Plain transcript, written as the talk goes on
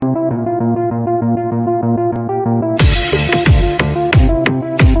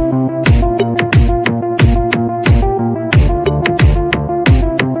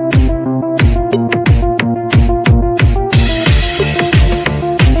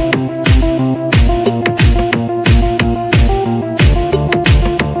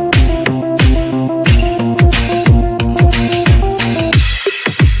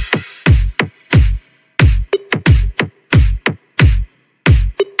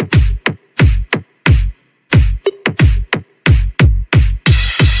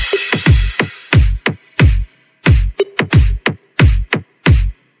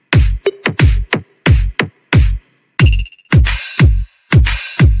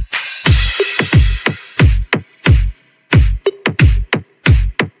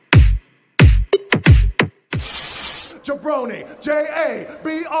jaBROni,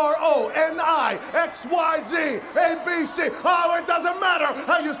 JABRONIXYZ ABC. Oh, it doesn't matter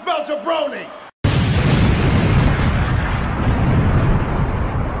how you spell jaBROni.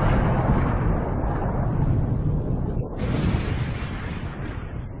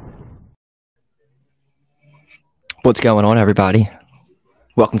 What's going on, everybody?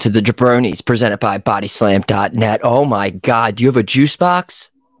 Welcome to the jaBROnis, presented by bodyslam.net. Oh my God, do you have a juice box?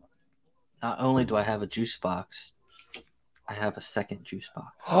 Not only do I have a juice box, I have a second juice box.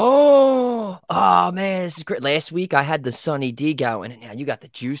 Oh man, this is great. Last week I had the Sunny D going, and now you got the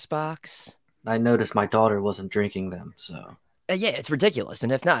juice box. I noticed my daughter wasn't drinking them, so Yeah, it's ridiculous.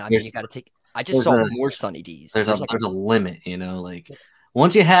 And if not, I mean, you got to take. I just saw more Sunny Ds. There's a limit, you know. Like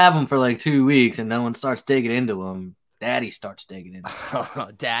once you have them for like 2 weeks and no one starts digging into them, Daddy starts digging into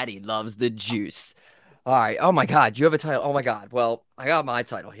them. Daddy loves the juice. All right. Oh my God, you have a title. Oh my God. Well, I got my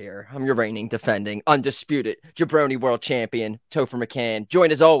title here. I'm your reigning, defending, undisputed jaBROni world champion, Topher McCann.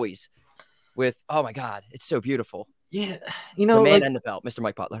 Joined as always with. Oh my God, it's so beautiful. Yeah, you know, the man and the belt, Mr.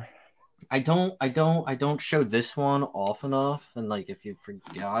 Mike Butler. I don't show this one off enough, and like if you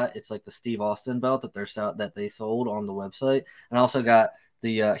forgot, it's like the Steve Austin belt that they sold on the website, and I also got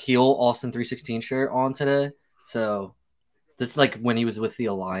the heel Austin 316 shirt on today. So this is like when he was with the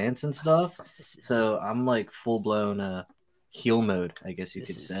Alliance and stuff. So I'm like full blown heel mode, I guess you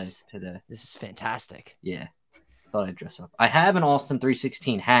could say today. This is fantastic. Yeah, thought I'd dress up. I have an Austin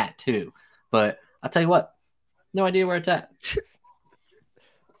 316 hat too, but I'll tell you what, no idea where it's at.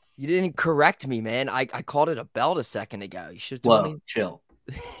 You didn't correct me, man. I called it a belt a second ago. You should have told me. Chill.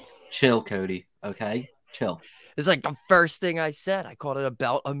 Chill, Cody. Okay? Chill. It's like the first thing I said. I called it a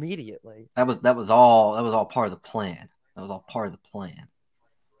belt immediately. That was all part of the plan. That was all part of the plan.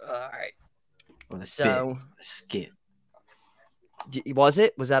 All right. Or the skit. Was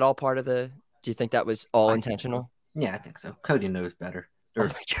it? Was that all part of the... Do you think that was all intentional? Yeah, I think so. Cody knows better. Or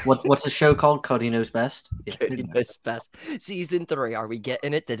what's the show called? Cody Knows Best? Yeah, Cody Knows Best. Season 3. Are we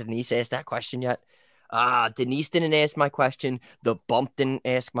getting it? Did Denise ask that question yet? Denise didn't ask my question. The Bump didn't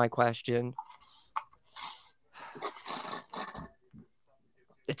ask my question.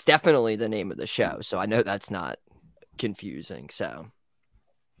 It's definitely the name of the show, so I know that's not confusing. So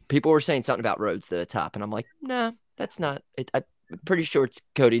people were saying something about roads to the top, and I'm like, no, that's not it. I'm pretty sure it's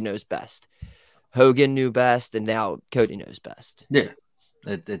Cody Knows Best. Hogan knew best, and now Cody knows best. Yeah.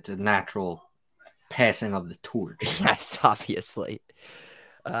 It's a natural passing of the torch. Yes, obviously.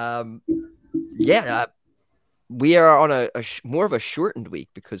 We are on a more of a shortened week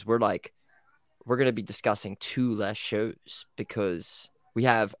because we're going to be discussing 2 less shows because we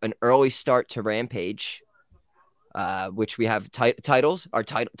have an early start to Rampage, which we have titles. Our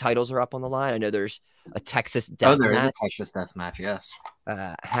titles are up on the line. I know there's a Texas death match. There is a Texas death match, yes.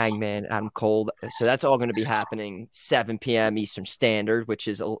 Hangman, Adam Cole. So that's all going to be happening 7 p.m. Eastern Standard, which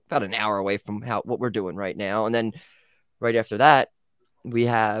is about an hour away from what we're doing right now. And then right after that, we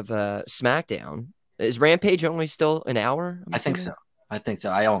have SmackDown. Is Rampage only still an hour? I think so. I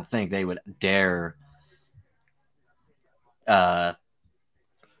don't think they would dare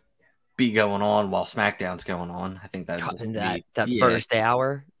be going on while SmackDown's going on. I think that first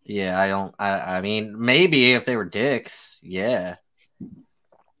hour. Yeah, I mean, maybe if they were dicks, yeah.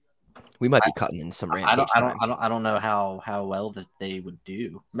 We might be cutting in some Rampage. I don't know how well that they would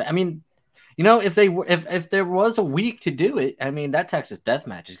do. I mean, you know, if there was a week to do it, I mean, that Texas death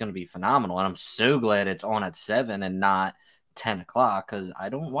match is going to be phenomenal, and I'm so glad it's on at 7 and not 10 o'clock because I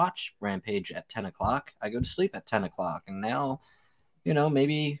don't watch Rampage at 10 o'clock. I go to sleep at 10 o'clock, and now, you know,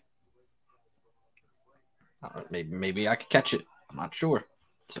 maybe I could catch it. I'm not sure.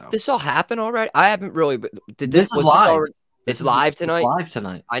 So this all happened already? I haven't really. Did this was live? It's live tonight. It's live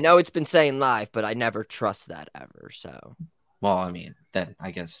tonight. I know it's been saying live, but I never trust that ever. So, well, I mean, then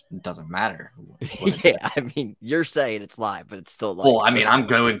I guess it doesn't matter. Yeah, I mean, you're saying it's live, but it's still live. Well, I mean, I'm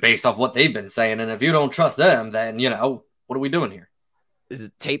going based off what they've been saying, and if you don't trust them, then you know what are we doing here? Is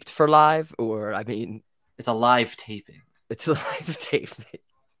it taped for live, or I mean, it's a live taping. It's a live taping.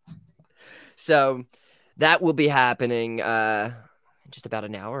 So that will be happening in just about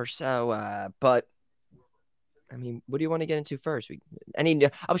an hour or so. But I mean, what do you want to get into first? I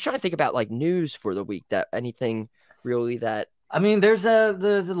was trying to think about like news for the week. That anything really that. I mean, there's a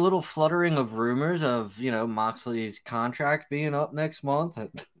little fluttering of rumors of Moxley's contract being up next month.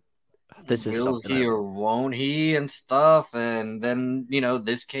 This is will he or won't he and stuff, and then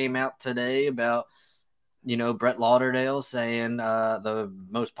this came out today about Brett Lauderdale saying the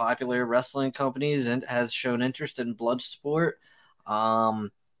most popular wrestling companies has shown interest in Bloodsport.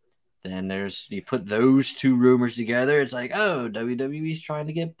 Then you put those 2 rumors together. It's like, oh, WWE's trying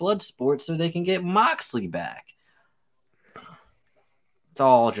to get Bloodsport so they can get Moxley back. It's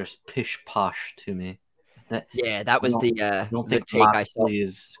all just pish posh to me. Yeah, that I was don't the think take I saw. Moxley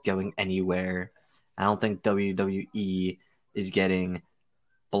is going anywhere. I don't think WWE is getting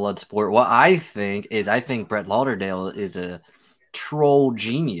Bloodsport. What I think is, I think Brett Lauderdale is a troll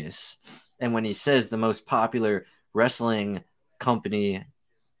genius. And when he says the most popular wrestling company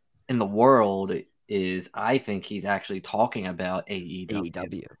in the world is, I think he's actually talking about AEW.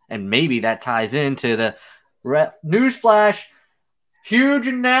 AEW. And maybe that ties into the newsflash. Huge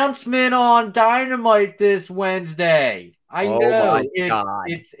announcement on Dynamite this Wednesday. I Oh know my God.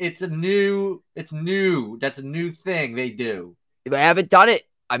 it's new. It's new. That's a new thing they do. I haven't done it.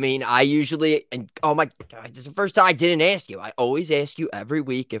 I mean, I usually, and oh my God, this is the first time I didn't ask you. I always ask you every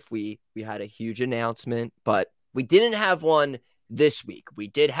week if we had a huge announcement, but we didn't have one this week. We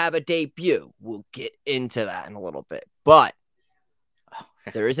did have a debut. We'll get into that in a little bit, but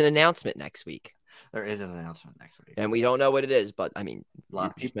there is an announcement next week. There is an announcement next week, and we don't know what it is. But I mean, you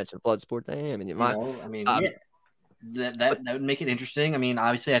just mentioned Bloodsport. I mean, yeah, that would make it interesting. I mean,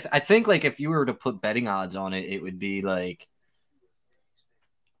 obviously, I think like if you were to put betting odds on it, it would be like,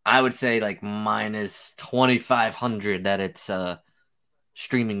 I would say like minus 2,500 that it's a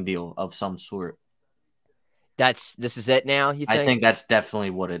streaming deal of some sort. this is it now. You think? I think that's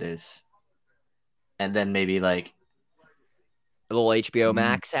definitely what it is, and then maybe like a little HBO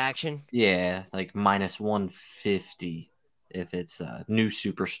Max action. Yeah, like minus 150 if it's a new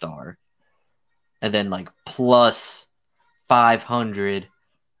superstar, and then like plus 500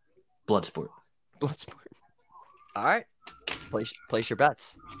 Bloodsport. All right, place your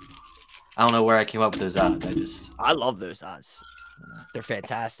bets. I don't know where I came up with those odds. I love those odds. They're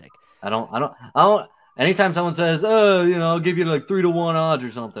fantastic. I don't. Anytime someone says, "Oh, I'll give you like 3-1 odds or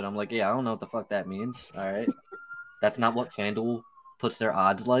something," I'm like, "Yeah, I don't know what the fuck that means." All right, that's not what FanDuel puts their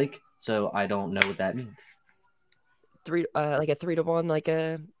odds like, so I don't know what that means. Like a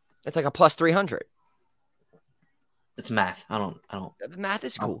 3-1, it's like a plus 300. It's math. I don't. Math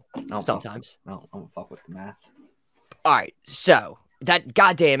is cool. Sometimes I don't fuck with the math. All right, so that,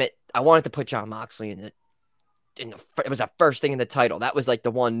 goddamn it, I wanted to put Jon Moxley in it. It was the first thing in the title. That was like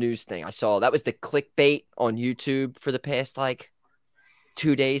the one news thing I saw. That was the clickbait on YouTube for the past like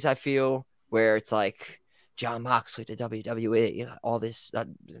 2 days, I feel, where it's like Jon Moxley to WWE, all this.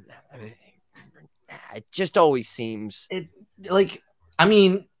 It just always seems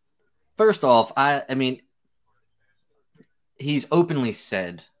first off, I mean, he's openly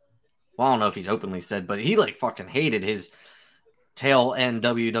said, well, I don't know if he's openly said, but he like fucking hated his tail end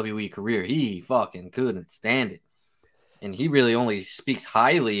WWE career. He fucking couldn't stand it. And he really only speaks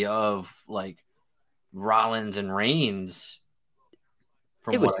highly of like Rollins and Reigns.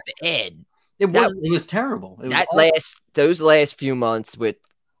 It was bad. It was terrible. Those last few months with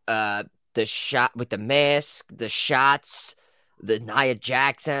the shot with the mask, the shots, the Nia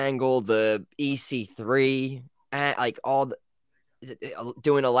Jax angle, the EC3, and like all the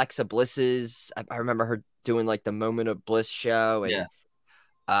doing Alexa Bliss's. I remember her doing like the Moment of Bliss show, and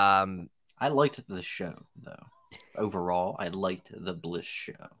I liked the show though. Overall, I liked the Bliss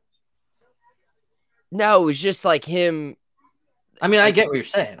show. No, it was just like him. I mean, I get what you're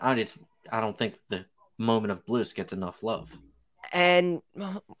saying. I don't think the Moment of Bliss gets enough love. And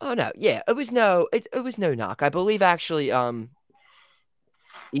oh no, yeah, it was no knock. I believe actually,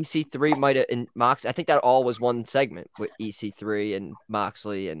 EC3 might have and Mox. I think that all was one segment with EC3 and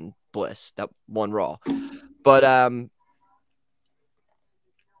Moxley and Bliss. That one Raw, but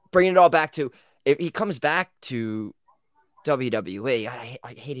bringing it all back to, if he comes back to WWE,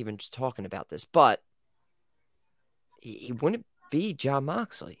 I hate even just talking about this, but he wouldn't be Jon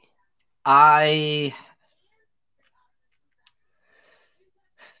Moxley.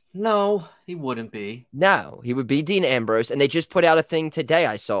 No, he wouldn't be. No, he would be Dean Ambrose. And they just put out a thing today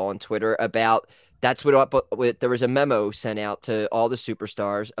I saw on Twitter about that's what there was a memo sent out to all the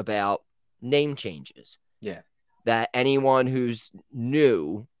superstars about name changes. Yeah. That anyone who's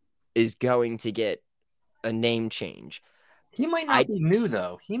new is going to get a name change. He might not be new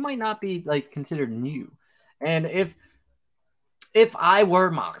though. He might not be like considered new. And if I were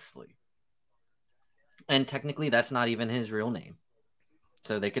Moxley, and technically that's not even his real name,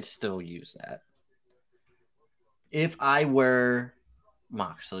 so they could still use that. If I were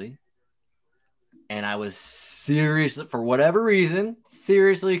Moxley and I was seriously, for whatever reason,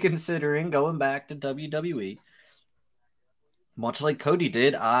 seriously considering going back to WWE, much like Cody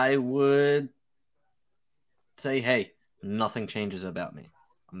did, I would say, hey, nothing changes about me.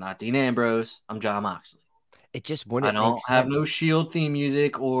 I'm not Dean Ambrose. I'm Jon Moxley. It just wouldn't. I don't have no Shield theme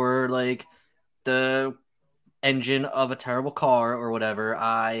music or like the engine of a terrible car or whatever.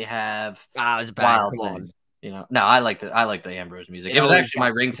 I have It was bad. Come on. You know, no, I like the Ambrose music. It was actually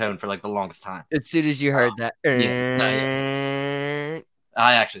my ringtone for like the longest time. As soon as you heard that, yeah,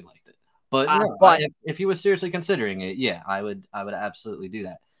 I actually liked it. But no, if he was seriously considering it, yeah, I would absolutely do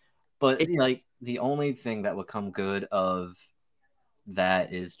that. But like the only thing that would come good of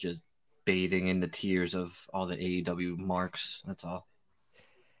that is just bathing in the tears of all the AEW marks. That's all.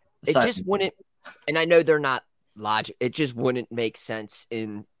 It just wouldn't, and I know they're not logic. It just wouldn't make sense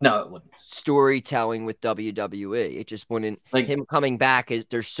in it wouldn't. Storytelling with WWE. It just wouldn't. Like him coming back is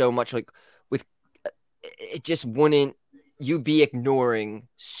there's so much like with. It just wouldn't. You be ignoring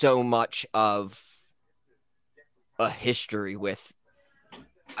so much of a history with.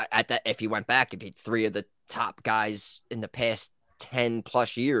 At that, if he went back, it'd be 3 of the top guys in the past 10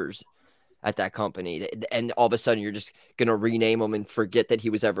 plus years at that company, and all of a sudden you're just gonna rename him and forget that he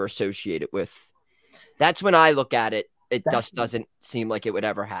was ever associated with. That's when I look at it. It just doesn't seem like it would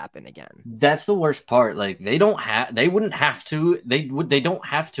ever happen again. That's the worst part. Like they don't have to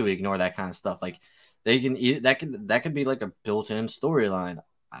ignore that kind of stuff. Like they can that could be like a built-in storyline.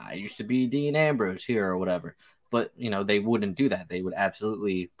 I used to be Dean Ambrose here or whatever. But you know, they wouldn't do that. They would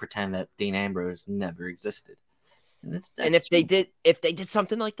absolutely pretend that Dean Ambrose never existed. And if they did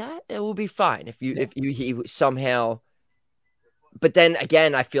something like that, it will be fine. If he somehow, but then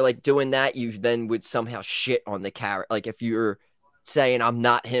again, I feel like doing that, you then would somehow shit on the character. Like if you're saying I'm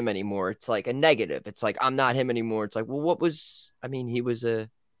not him anymore, it's like a negative. It's like I'm not him anymore. It's like, well, what was? I mean, he was a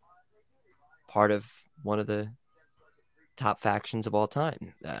part of one of the top factions of all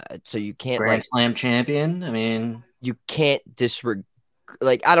time. So you can't Grand Slam champion. I mean, you can't disregard.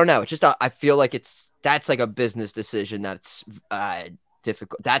 Like I don't know. It's just I feel like that's like a business decision that's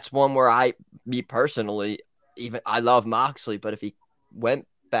difficult. That's one where me personally, even I love Moxley, but if he went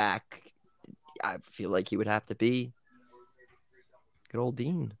back, I feel like he would have to be good old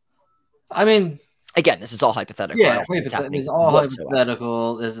Dean. I mean, again, this is all hypothetical. Yeah, it's all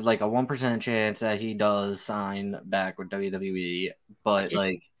hypothetical. There's like a 1% chance that he does sign back with WWE, but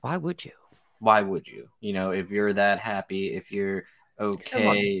why would you? Why would you? You know, if you're that happy, if you're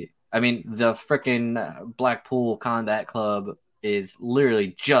okay. I mean, the freaking Blackpool Combat Club is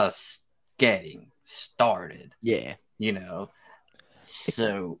literally just getting started. Yeah, you know.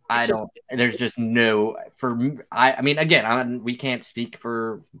 So there's just no I mean, again, we can't speak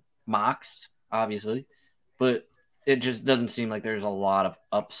for Mox, obviously, but it just doesn't seem like there's a lot of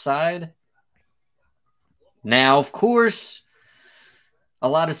upside. Now, of course, a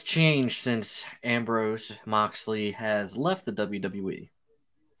lot has changed since Ambrose Moxley has left the WWE.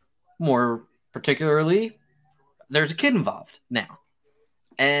 More particularly, there's a kid involved now.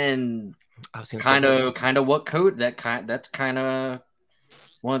 And kind of what Cody that's kind of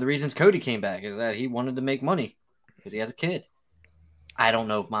one of the reasons Cody came back is that he wanted to make money because he has a kid. I don't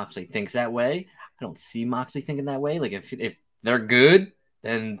know if Moxley thinks that way. I don't see Moxley thinking that way. Like if they're good,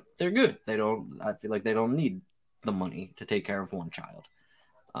 then they're good. I feel like they don't need the money to take care of one child.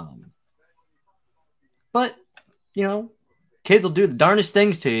 But you know, kids will do the darndest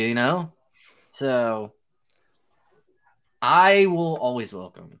things to you, you know? So I will always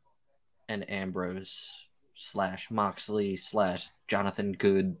welcome an Ambrose / Moxley / Jonathan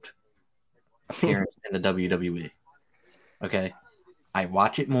Good appearance in the WWE. Okay. I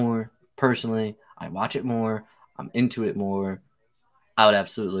watch it more personally. I watch it more. I'm into it more. I would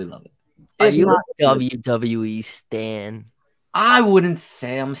absolutely love it. Are you a WWE stan? I wouldn't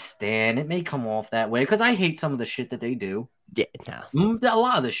say I'm stan. It may come off that way because I hate some of the shit that they do. Yeah, no. A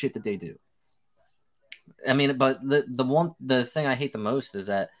lot of the shit that they do. I mean, but the thing I hate the most is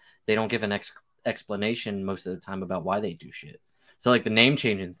that they don't give an explanation most of the time about why they do shit. So like the name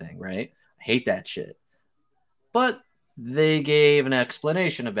changing thing, right? I hate that shit. But they gave an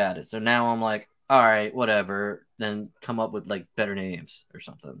explanation about it. So now I'm like, all right, whatever. Then come up with like better names or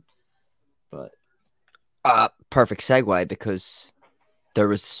something. But perfect segue because there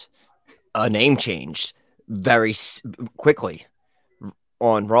was a name change very quickly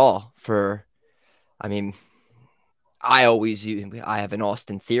on Raw for, I mean, I have an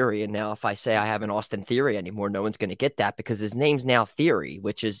Austin Theory, and now if I say I have an Austin Theory anymore, no one's going to get that because his name's now Theory,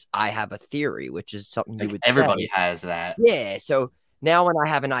 which is I have a theory, which is something you would everybody say. has that. Yeah, so now when I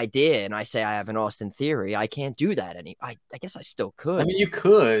have an idea and I say I have an Austin Theory, I can't do that I guess I still could. I mean, you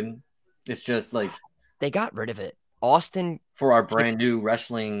could. It's just like they got rid of it. Austin, for our brand new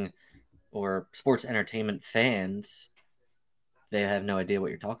wrestling or sports entertainment fans, they have no idea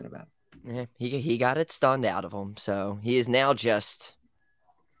what you're talking about. Yeah, he got it stunned out of him, so he is now just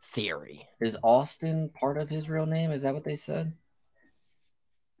Theory. Is Austin part of his real name? Is that what they said?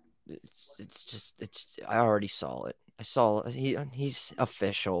 It's I already saw it. I saw he's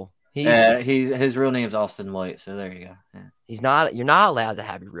official. His real name's Austin White, so there you go. Yeah. You're not allowed to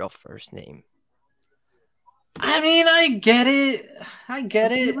have your real first name. I mean, I get it.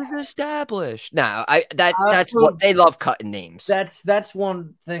 It was established. No, that's so what they love, cutting names. That's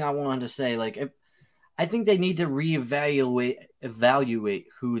one thing I wanted to say. Like, I think they need to evaluate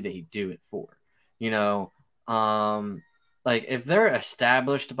who they do it for. You know, like if they're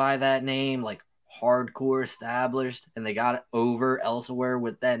established by that name, like hardcore established, and they got it over elsewhere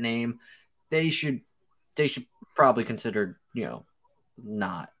with that name, they should probably consider,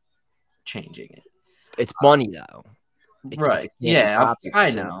 not changing it. It's money though. Right. Yeah,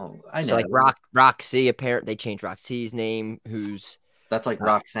 I know. So like Roxy, apparently they changed Roxy's name, that's like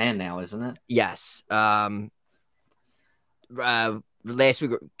Roxanne now, isn't it? Yes. Last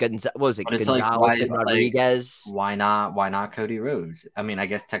week, what was it? Gonzalez and Rodriguez. Why not Cody Rhodes? I mean, I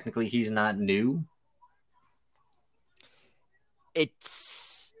guess technically he's not new.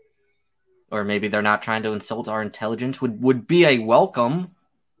 Or maybe they're not trying to insult our intelligence. Would be a welcome.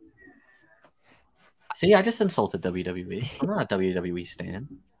 See, I just insulted WWE. I'm not a WWE stan.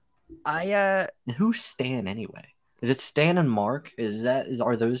 Who's Stan anyway? Is it Stan and Mark?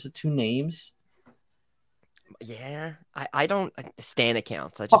 Are those the two names? Yeah, I don't Stan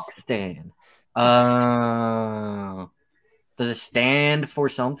accounts. Fuck Stan. Does it stand for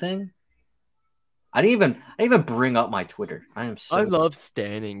something? I didn't even bring up my Twitter. I love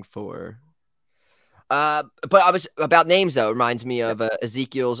standing for. But I was about names though. It reminds me of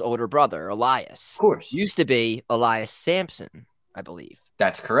Ezekiel's older brother, Elias. Of course, used to be Elias Sampson, I believe.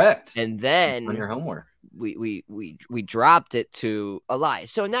 That's correct. And then on your homework, we dropped it to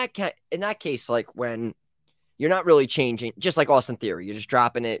Elias. So in that case, like when you're not really changing, just like Austin Theory, you're just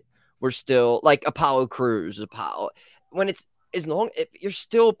dropping it. We're still like Apollo Crews, when it's as long if you're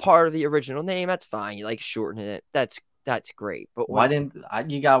still part of the original name, that's fine. You like shorten it. That's great. But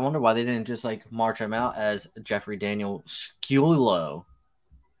you gotta wonder why they didn't just like march him out as Jeffrey Daniel Sculo,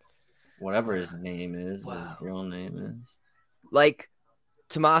 whatever his name is, his real name is. Like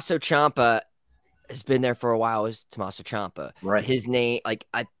Tommaso Ciampa has been there for a while. Is Tommaso Ciampa? Right. His name, like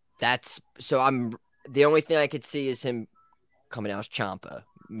I'm the only thing I could see is him coming out as Ciampa.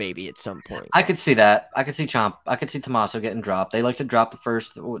 Maybe at some point. I could see that. I could see Tommaso getting dropped. They like to drop the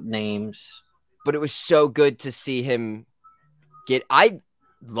first names. But it was so good to see him I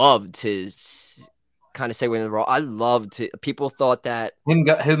loved his kind of segue in the Raw. I loved it. People thought that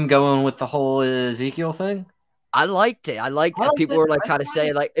him going with the whole Ezekiel thing. I liked it. People were like kind of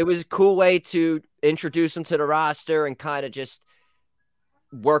saying like it was a cool way to introduce him to the roster and kind of just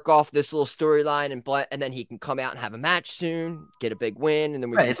work off this little storyline and then he can come out and have a match soon, get a big win, and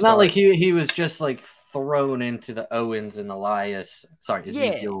then it's not like he was just like thrown into the Owens and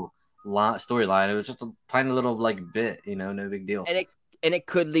Ezekiel storyline. It was just a tiny little like bit, no big deal. And it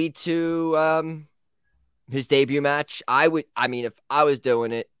could lead to his debut match. If I was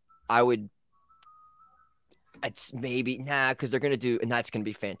doing it, I would. It's maybe because they're gonna do, and that's gonna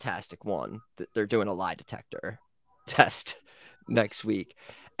be fantastic. One, they're doing a lie detector test next week,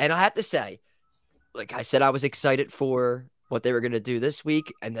 and I have to say, like I said, I was excited for what they were gonna do this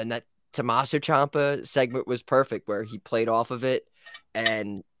week, and then that Tommaso Ciampa segment was perfect, where he played off of it,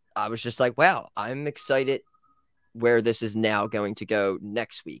 and I was just like, wow, I'm excited where this is now going to go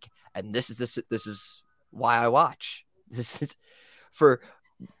next week. And this is why I watch. This is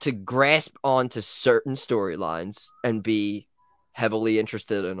to grasp onto certain storylines and be heavily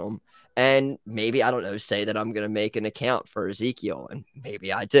interested in them. And maybe, I don't know, say that I'm going to make an account for Ezekiel. And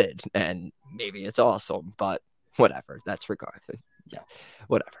maybe I did. And maybe it's awesome. But whatever. That's regardless. Yeah.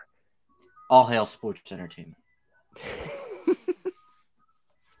 Whatever. All hail sports entertainment.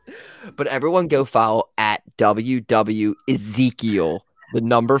 But everyone go follow at WW Ezekiel, the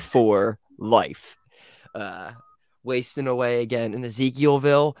number 4 life. Wasting away again in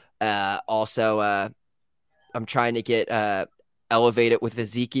Ezekielville. Also, I'm trying to get elevated with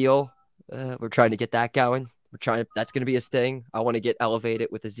Ezekiel. We're trying to get that going. That's going to be his thing. I want to get elevated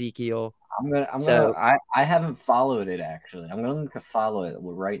with Ezekiel. I haven't followed it actually. I'm going to follow it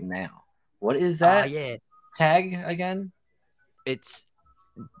right now. What is that? Tag again? It's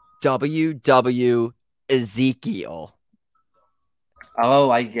WW Ezekiel. Oh,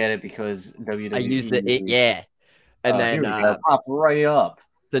 I get it because WWE. I used it, yeah. And then pop right up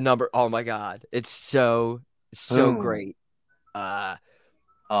the number. Oh my god, it's so great.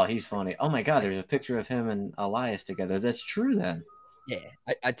 Oh, he's funny. Oh my god, there's a picture of him and Elias together. That's true then. Yeah,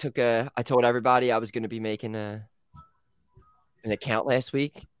 I told everybody I was going to be making an account last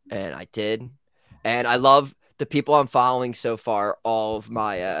week, and I did. And I love the people I'm following so far, all of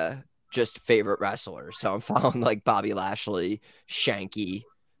my just favorite wrestlers. So I'm following like Bobby Lashley, Shanky,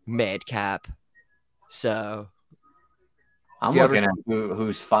 Madcap. So I'm looking at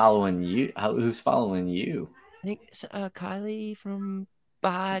who's following you. Who's following you? I think it's, Kylie from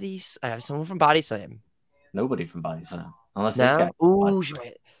Bodies. I have someone from Body Slam. Nobody from Body Slam, unless this guy. No? Ooh,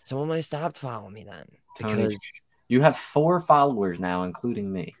 someone might have stopped following me then. Tony, Because you have 4 followers now,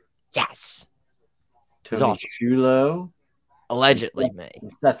 including me. yes. Tony awesome. Chulo. Allegedly me.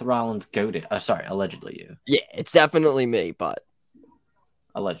 Seth Rollins goated. Sorry, allegedly you. Yeah, it's definitely me, but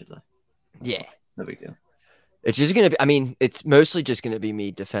allegedly. Yeah. No big deal. It's just gonna be it's mostly just gonna be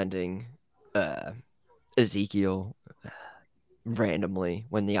me defending Ezekiel randomly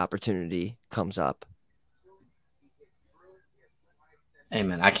when the opportunity comes up. Hey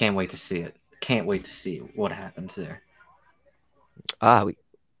man, I can't wait to see it. Can't wait to see what happens there. Our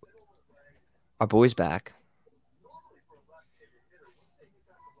boy's back.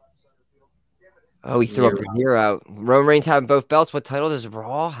 Oh, he threw up a 0. Roman Reigns having both belts. What title does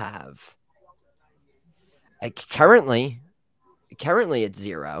Raw have? Currently it's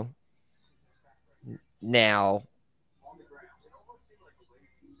 0. Now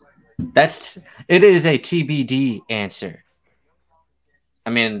it is a TBD answer.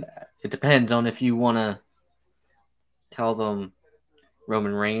 I mean, it depends on if you want to tell them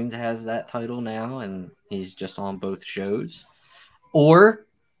Roman Reigns has that title now and he's just on both shows, or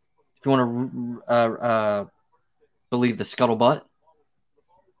if you want to believe the scuttlebutt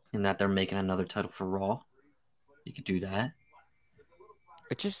and that they're making another title for Raw, you could do that.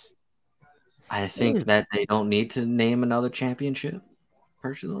 I think that they don't need to name another championship,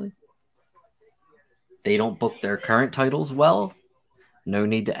 personally. They don't book their current titles well. No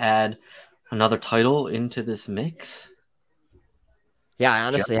need to add another title into this mix. Yeah, I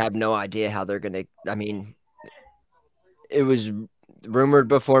honestly have no idea how they're going to... it was rumored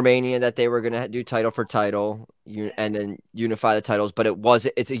before Mania that they were going to do title for title and then unify the titles, but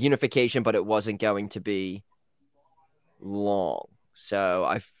it's a unification, but it wasn't going to be long. So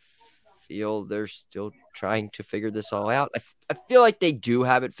I feel they're still trying to figure this all out. I feel like they do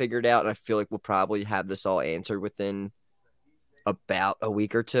have it figured out, and I feel like we'll probably have this all answered within about a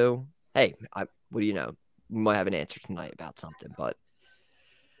week or two. Hey, what do you know? We might have an answer tonight about something, but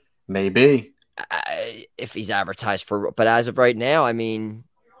maybe if he's advertised for, but as of right now,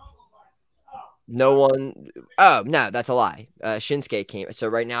 no one. Oh no, that's a lie. Shinsuke came. So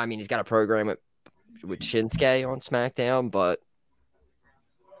right now, he's got a program with Shinsuke on SmackDown, but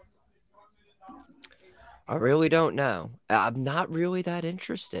I really don't know. I'm not really that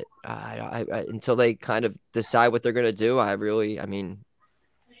interested. I until they kind of decide what they're gonna do. You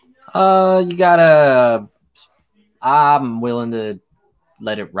gotta. I'm willing to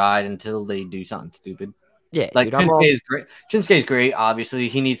let it ride until they do something stupid. Yeah, like dude, Shinsuke is great. Shinsuke's great. Obviously,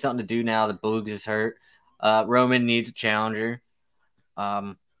 he needs something to do now that Boogs is hurt. Roman needs a challenger.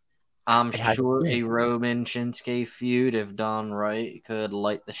 I'm sure a Roman Shinsuke feud, if done right, could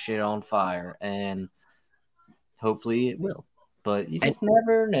light the shit on fire, and hopefully it will. But you just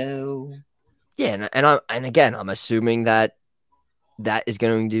never know. Yeah, and again, I'm assuming that is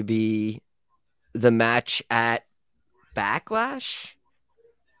going to be the match at Backlash.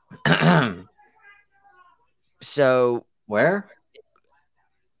 So where?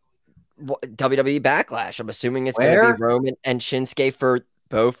 WWE Backlash. I'm assuming it's going to be Roman and Shinsuke for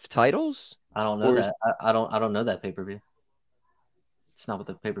both titles. I don't know that. I don't know that pay-per-view. It's not what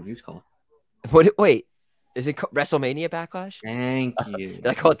the pay-per-view's called. Wait, is it WrestleMania Backlash? Thank you. Did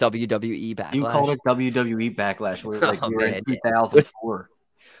I call it WWE Backlash? You called it WWE Backlash. We're in 2004.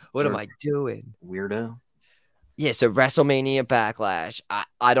 What am I doing? Weirdo. Yeah, so WrestleMania Backlash.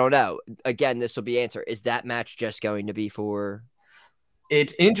 I don't know. Again, this will be answer. Is that match just going to be for?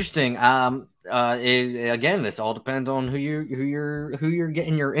 It's interesting. Again, this all depends on who you're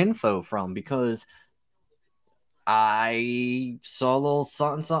getting your info from, because I saw a little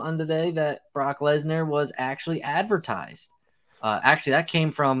something today that Brock Lesnar was actually advertised. Actually, that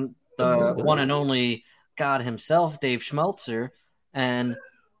came from the one and only God himself, Dave Schmeltzer, and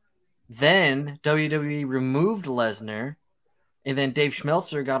then WWE removed Lesnar, and then Dave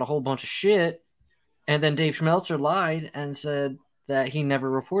Schmeltzer got a whole bunch of shit, and then Dave Schmeltzer lied and said that he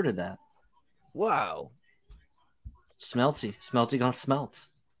never reported that. Wow. Smelty gonna smelt.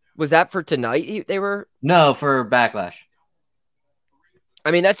 Was that for tonight? They were no for Backlash.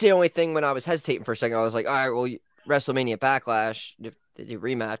 That's the only thing. When I was hesitating for a second, I was like, all right, well, WrestleMania Backlash, if they do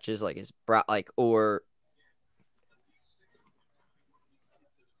rematches, like is or.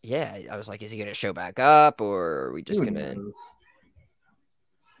 Yeah, I was like, is he going to show back up, or are we just going to...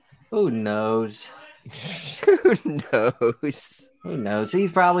 Who knows? Who knows? Who knows?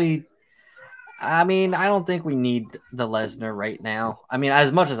 He's probably... I mean, I don't think we need the Lesnar right now. I mean,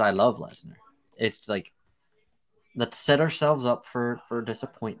 as much as I love Lesnar, it's like let's set ourselves up for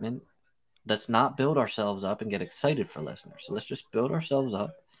disappointment. Let's not build ourselves up and get excited for Lesnar. So let's just build ourselves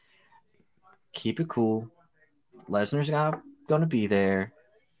up, keep it cool. Lesnar's gonna be there.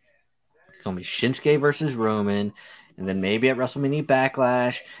 It's gonna be Shinsuke versus Roman, and then maybe at WrestleMania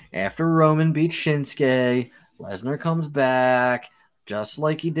Backlash, after Roman beats Shinsuke, Lesnar comes back just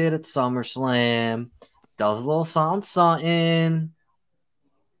like he did at SummerSlam, does a little something,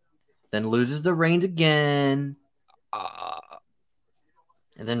 then loses the reins again,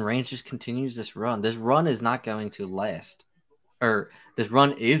 and then Reigns just continues this run. This run is not going to last, or this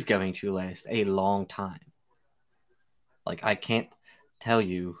run is going to last a long time. Like, I can't tell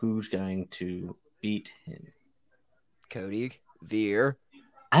you who's going to beat him. Cody, Veer,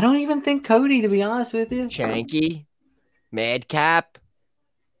 I don't even think Cody, to be honest with you. Shanky, Madcap.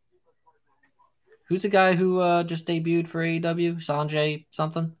 Who's the guy who just debuted for AEW? Sanjay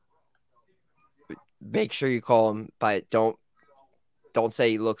something? Make sure you call him by it. Don't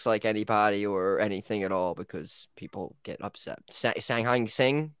say he looks like anybody or anything at all because people get upset. Shanghai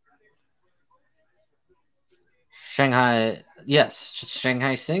Singh. Shanghai, yes,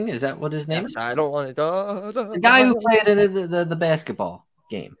 Shanghai Singh. Is that what his name is? I don't want to. The guy who played in the basketball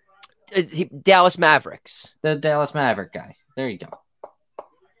game. Dallas Mavericks. The Dallas Maverick guy. There you go.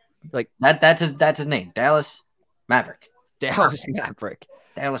 Like that's his name. Dallas Maverick. Dallas Maverick.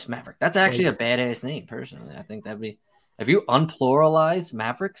 Dallas Maverick. That's actually a badass name, personally. I think that'd be, if you unpluralize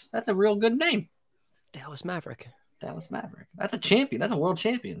Mavericks, that's a real good name. Dallas Maverick. Dallas Maverick. That's a champion. That's a world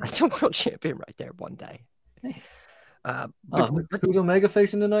champion. That's a world champion right there one day. Hey. Who's Omega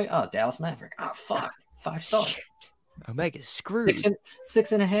facing tonight? Oh, Dallas Maverick. Oh, fuck. 5 stars. Omega's screwed.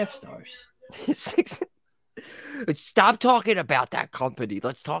 6.5 stars. 6. Stop talking about that company.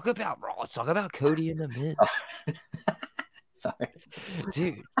 Let's talk about Raw. Let's talk about Cody and the Miz. Sorry.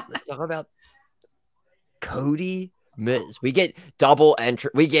 Dude, let's talk about Cody Miz. We get double entry.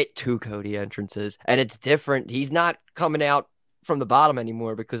 We get 2 Cody entrances, and it's different. He's not coming out from the bottom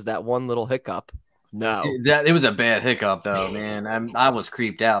anymore because that one little hiccup. No, it was a bad hiccup though, man. I was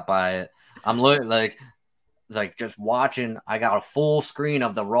creeped out by it. I'm like just watching. I got a full screen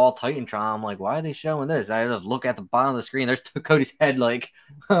of the Raw Titantron. I'm like, why are they showing this? I just look at the bottom of the screen. There's Cody's head. Like,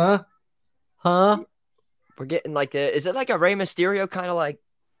 huh? We're getting like is it like a Rey Mysterio kind of like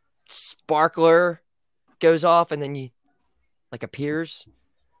sparkler goes off and then you like appears?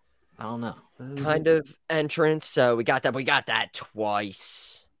 I don't know. Kind of entrance. So we got that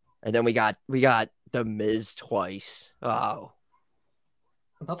twice. And then we got the Miz twice. Oh,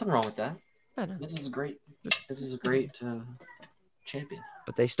 nothing wrong with that. This is great. This is a great champion.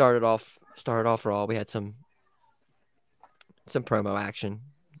 But they started off Raw. We had some promo action.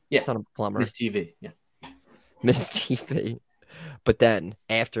 Yeah, Son of a plumber. Miss TV. Yeah, Miss TV. But then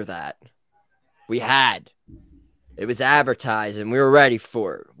after that, it was advertised and we were ready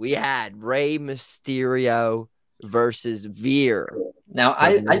for it. We had Rey Mysterio versus Veer. Now,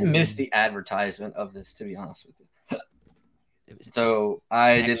 I missed the advertisement of this, to be honest with you. So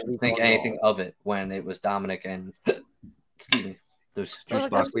I didn't think anything of it when it was Dominic and excuse me, those juice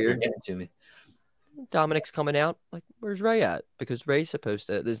boxes were getting to me. Dominic's coming out. Like, where's Ray at? Because Ray's supposed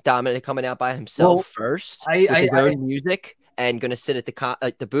to. There's Dominic coming out by himself first with his own music and going to sit at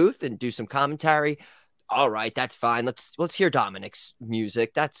the booth and do some commentary. All right, that's fine. Let's hear Dominic's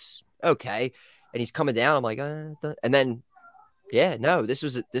music. That's okay. And he's coming down. I'm like, and then, yeah, no, this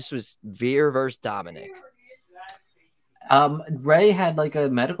was Veer versus Dominic. Ray had like a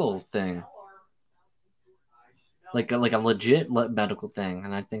medical thing, like a legit medical thing,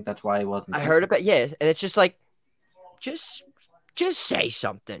 and I think that's why he wasn't. I heard about and it's just like, just say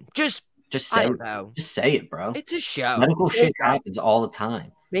something. Just say I don't know. Just say it, bro. It's a show. Medical shit happens all the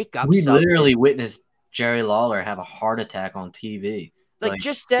time. Make up. We literally witnessed Jerry Lawler have a heart attack on TV. Like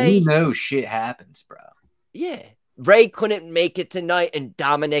just say. You know, shit happens, bro. Yeah. Ray couldn't make it tonight, and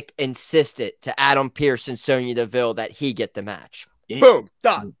Dominic insisted to Adam Pearce and Sonya Deville that he get the match. Yeah. Boom,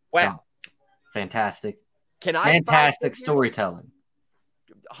 done. Wow, fantastic! Fantastic storytelling.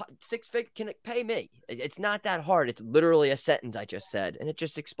 6 figure can it pay me? It's not that hard. It's literally a sentence I just said, and it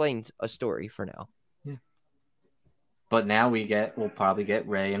just explains a story for now. Yeah. But now we'll probably get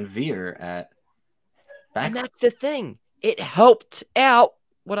Ray and Veer at. And that's the thing. It helped out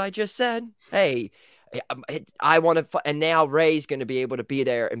what I just said. Hey. I want to, and now Ray's going to be able to be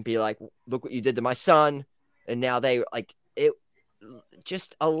there and be like, "Look what you did to my son," and now they like it.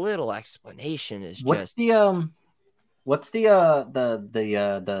 Just a little explanation is what's the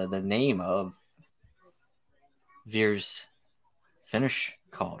name of Veer's finish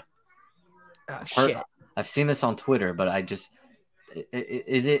called? Oh shit! I've seen this on Twitter, but I just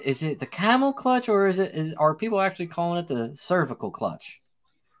is it the camel clutch or are people actually calling it the cervical clutch?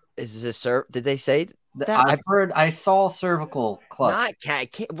 Is this Did they say that? I've heard. I saw cervical clutch. Not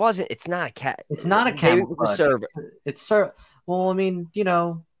cat. It wasn't. It's not a cat. It's not a Maybe camel it was clutch. a server. It's Well, I mean,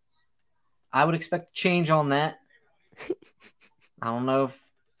 I would expect change on that. I don't know if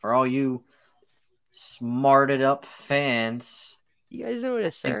for all you smarted up fans. You guys know what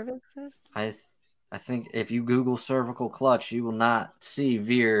a cervix is? I think if you Google cervical clutch, you will not see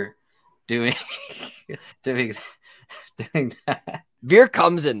Veer doing doing that. Veer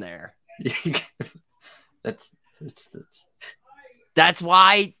comes in there. That's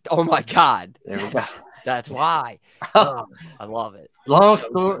why. Oh my god! There we go. That's why. Oh, I love it.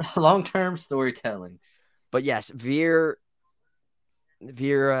 Long-term storytelling. But yes, Veer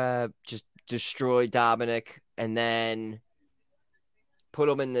just destroyed Dominic and then put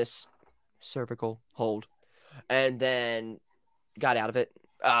him in this cervical hold and then got out of it,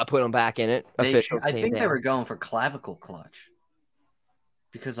 put him back in it. I think they were going for clavicle clutch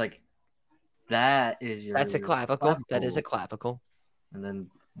because that's a clavicle. That is a clavicle. And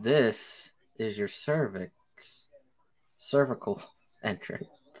then this is your cervical entrance.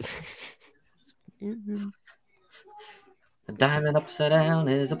 A diamond upside down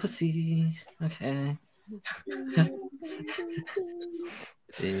is a pussy. Okay.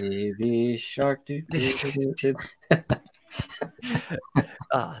 Baby shark.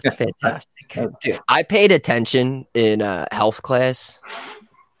 Oh, it's fantastic. Dude, I paid attention in health class.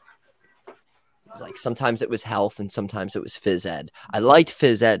 It was like sometimes it was health and sometimes it was phys ed. I liked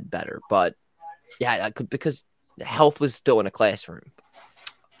phys ed better, but yeah, because health was still in a classroom.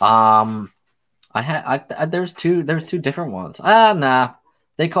 There's two different ones. Nah.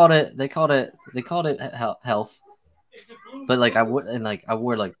 They called it health. But I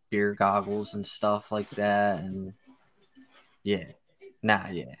wore like beer goggles and stuff like that, and yeah.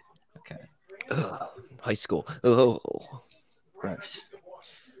 Okay. Ugh, high school. Oh, gross.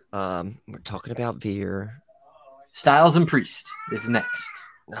 We're talking about Veer. Styles and Priest is next.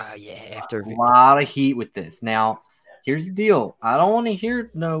 Yeah, after a lot of heat with this. Now, here's the deal. I don't want to hear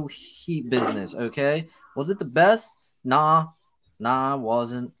no heat business, okay? Was it the best? Nah,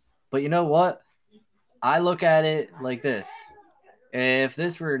 wasn't. But you know what? I look at it like this. If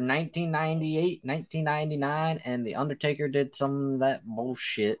this were 1998, 1999, and The Undertaker did some of that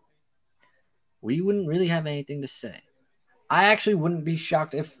bullshit, we wouldn't really have anything to say. I actually wouldn't be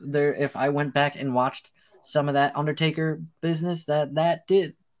shocked if I went back and watched some of that Undertaker business that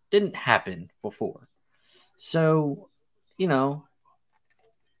didn't happen before. So,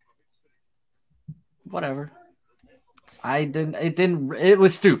 whatever. It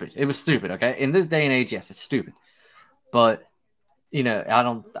was stupid. It was stupid, okay? In this day and age, yes, it's stupid. But, I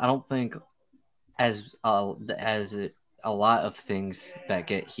don't think as a lot of things that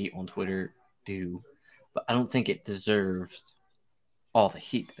get heat on Twitter do, but I don't think it deserves all the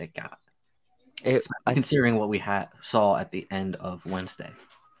heat they got. Considering what we saw at the end of Wednesday.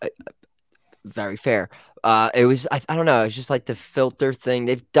 Very fair. It was, I don't know, it's just like the filter thing.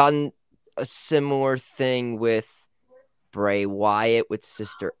 They've done a similar thing with Bray Wyatt with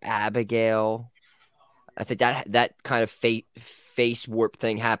Sister Abigail. I think that kind of face warp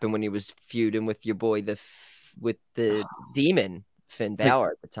thing happened when he was feuding with your boy with the demon Finn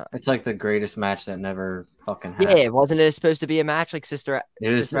Balor at the time. It's like the greatest match that never fucking happened. Yeah, wasn't it supposed to be a match like Sister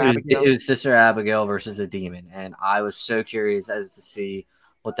Abigail? It was Sister Abigail versus the demon, and I was so curious as to see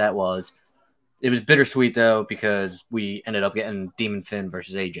what that was. It was bittersweet though because we ended up getting Demon Finn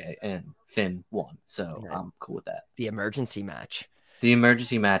versus AJ, and Finn won, so I'm cool with that. The emergency match. The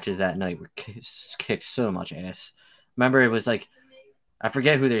emergency matches that night were kicked so much ass. Remember, it was like I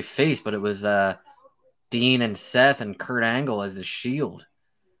forget who they faced, but it was Dean and Seth and Kurt Angle as the Shield.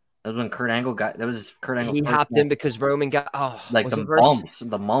 That was when Kurt Angle got. That was Kurt Angle. He hopped in because Roman got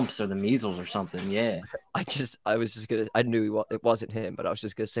the mumps or the measles or something. Yeah. I knew it wasn't him, but I was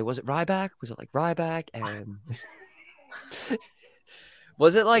just gonna say, was it Ryback? Was it like Ryback and?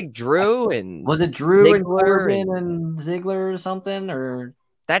 Was it like Drew and? Was it Drew and Corbin and Ziggler or something? Or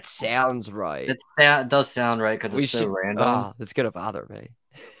that sounds right. It does sound right because it's so random. It's gonna bother me.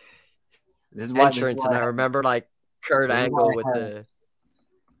 This is entrance, and I remember like Kurt Angle with the.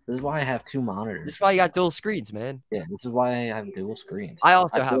 This is why I have two monitors. This is why you got dual screens, man. Yeah, this is why I have dual screens. I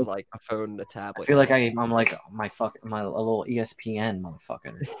also have like a phone and a tablet. I feel like I'm like my little ESPN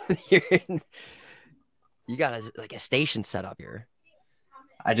motherfucker. You got a station set up here.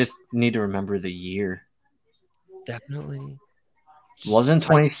 I just need to remember the year. Definitely. Wasn't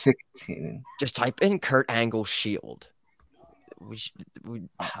 2016. Just type in Kurt Angle Shield.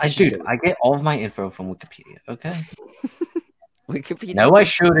 I do. I get all of my info from Wikipedia. Okay. Wikipedia. No, I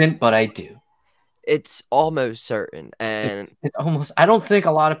shouldn't, but I do. It's almost certain, and It's almost. I don't think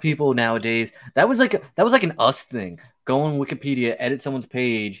a lot of people nowadays. That was like an us thing. Go on Wikipedia, edit someone's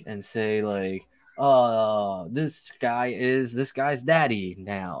page, and say like, this guy's daddy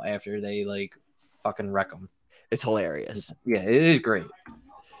now." After they like fucking wreck him. it's hilarious. Yeah, it is great.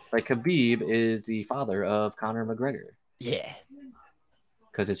 Like Khabib is the father of Conor McGregor. Yeah,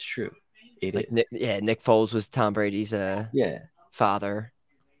 because it's true. It is. Nick Foles was Tom Brady's father.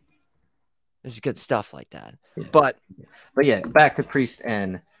 There's good stuff like that. Yeah. But yeah, back to Priest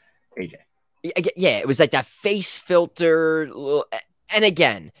and AJ. Yeah, it was like that face filter. And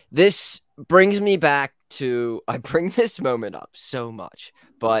again, this brings me back to, I bring this moment up so much,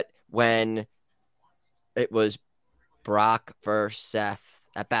 but when it was Brock versus Seth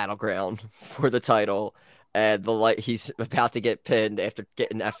at Battleground for the title, and he's about to get pinned after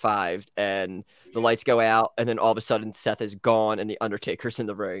getting F5'd, and the lights go out, and then all of a sudden Seth is gone, and the Undertaker's in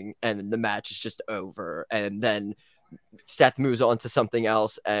the ring, and the match is just over, and then Seth moves on to something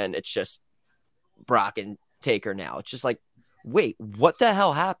else, and it's just Brock and Taker now. It's just like, wait, what the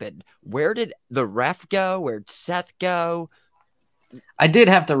hell happened? Where did the ref go? Where'd Seth go? I did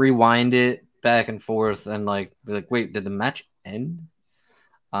have to rewind it back and forth and be like, wait, did the match end?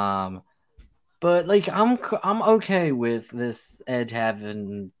 But like I'm okay with this Edge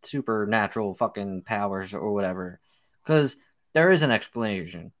having supernatural fucking powers or whatever, because there is an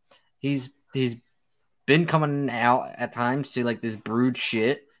explanation. He's been coming out at times to like this brood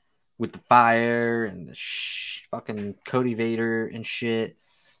shit with the fire and the fucking Cody Vader and shit.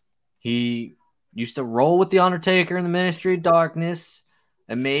 He used to roll with the Undertaker in the Ministry of Darkness,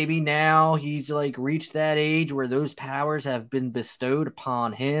 and maybe now he's like reached that age where those powers have been bestowed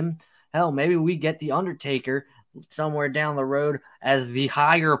upon him. Hell, maybe we get the Undertaker somewhere down the road as the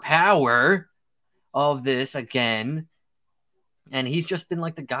higher power of this again. And he's just been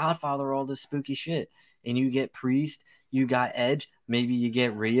like the godfather of all this spooky shit. And you get Priest, you got Edge, maybe you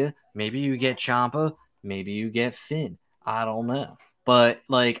get Rhea, maybe you get Ciampa, maybe you get Finn. I don't know. But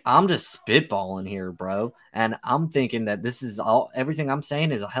like, I'm just spitballing here, bro. And I'm thinking that this is everything I'm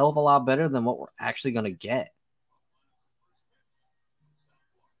saying is a hell of a lot better than what we're actually going to get.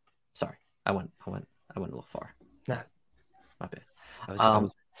 Sorry, I went a little far. No, my bad.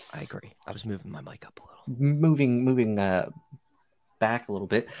 I agree. I was moving my mic up a little. Moving back a little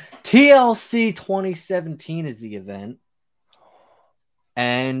bit. TLC 2017 is the event,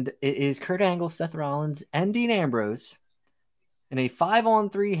 and it is Kurt Angle, Seth Rollins, and Dean Ambrose in a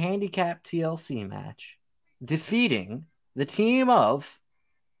 5-on-3 handicap TLC match, defeating the team of.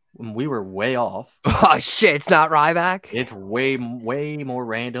 We were way off. Oh shit! It's not Ryback. It's way more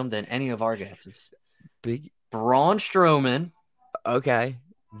random than any of our guesses. Big Braun Strowman. Okay.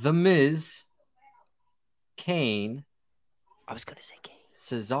 The Miz. Kane. I was gonna say Kane.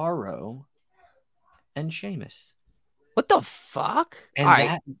 Cesaro. And Sheamus. What the fuck? And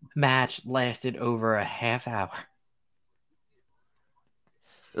that match lasted over a half hour.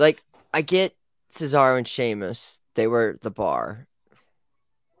 Like, I get Cesaro and Sheamus. They were the bar.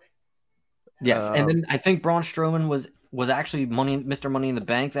 Yes, and then I think Braun Strowman was actually Mr. Money in the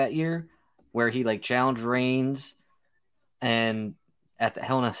Bank that year, where he like challenged Reigns, and at the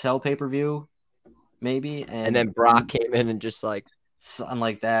Hell in a Cell pay-per-view, maybe, and then Brock came in and just like something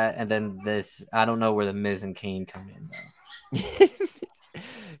like that, and then this, I don't know where the Miz and Kane come in though.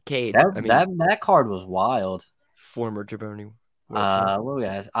 Kane, that card was wild. Former jaBROni. Well,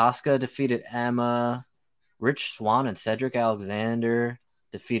 guys, Asuka defeated Emma, Rich Swann and Cedric Alexander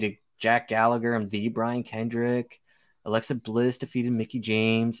defeated Jack Gallagher and the Brian Kendrick. Alexa Bliss defeated Mickie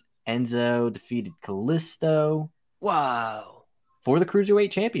James. Enzo defeated Kalisto. Wow. For the Cruiserweight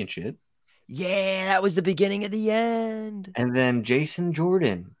Championship. Yeah, that was the beginning of the end. And then Jason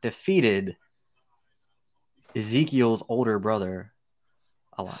Jordan defeated Ezekiel's older brother,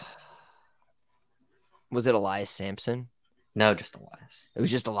 Elias. Was it Elias Sampson? No, just Elias. It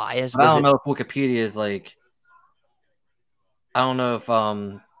was just Elias? I don't know if Wikipedia is like... I don't know if...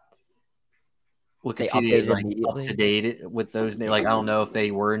 Wikipedia is like up to date with those names. Like, I don't know if they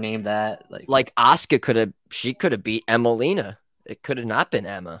were named that. Like Asuka could have beat Emelina. It could have not been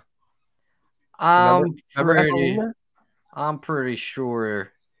Emma. I'm pretty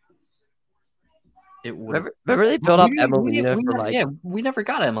sure it would. Remember they built up Emelina for we never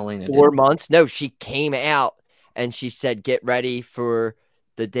got Emelina. 4 months. No, she came out and she said, "Get ready for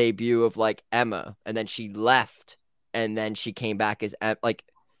the debut of like Emma," and then she left, and then she came back as like.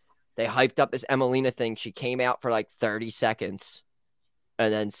 They hyped up this Emelina thing. She came out for like 30 seconds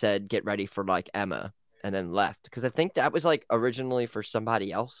and then said, "Get ready for like Emma." and then left because I think that was like originally for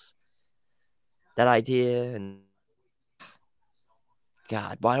somebody else, that idea. And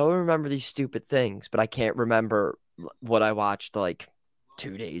God, why do I remember these stupid things? But I can't remember what I watched like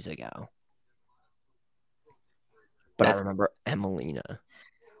 2 days ago. But I remember Emelina. God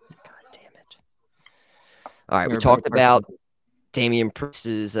damn it. All right, we talked about Damian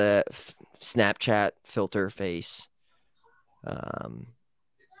Priest's Snapchat filter face.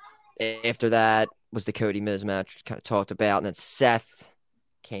 After that was the Cody Miz match, kind of talked about, and then Seth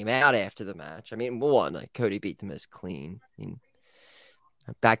came out after the match. I mean, one, like Cody beat the Miz clean. I mean,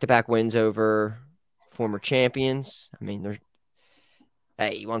 back-to-back wins over former champions. I mean,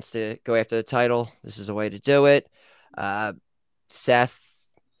 hey, he wants to go after the title. This is a way to do it. Seth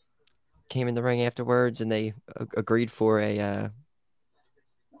came in the ring afterwards, and they agreed for a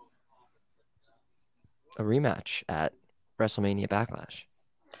rematch at WrestleMania Backlash.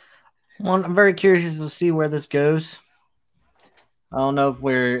 Well, I'm very curious to see where this goes. I don't know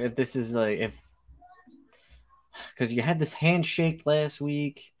if this is like because you had this handshake last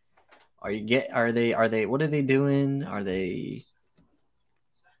week. Are they what are they doing? Are they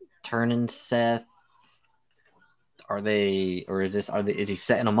turning Seth? Is he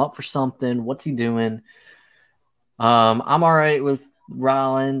setting them up for something? What's he doing? I'm all right with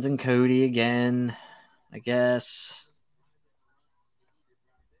Rollins and Cody again, I guess.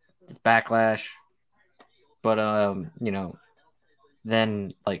 It's Backlash. But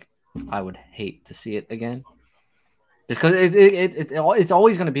then like I would hate to see it again. Just because it's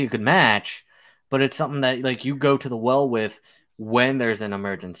always going to be a good match, but it's something that like you go to the well with when there's an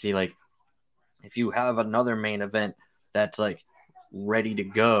emergency. Like if you have another main event that's like ready to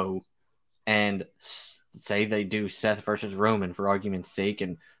go, and say they do Seth versus Roman for argument's sake,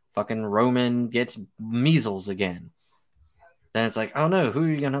 and fucking Roman gets measles again, then it's like, oh no, who are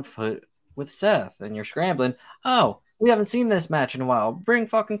you gonna put with Seth? And you're scrambling. Oh, we haven't seen this match in a while. Bring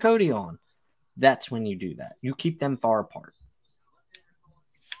fucking Cody on. That's when you do that. You keep them far apart.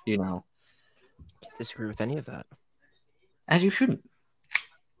 You know. Can't disagree with any of that. As you shouldn't.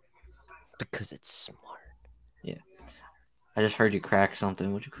 Because it's smart. Yeah. I just heard you crack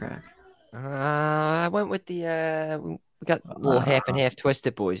something. What'd you crack? I went with the we got little half and half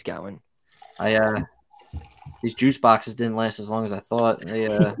Twisted Boys going. These juice boxes didn't last as long as I thought.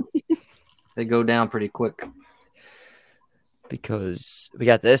 They go down pretty quick. Because we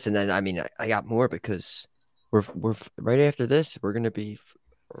got this, and then I got more because we're right after this we're gonna be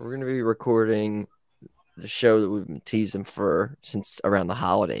recording the show that we've been teasing for since around the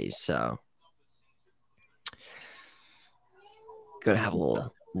holidays. So gonna have a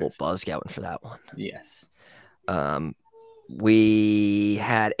little buzz going for that one. Yes. We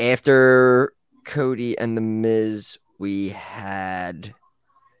had after Cody and the Miz, we had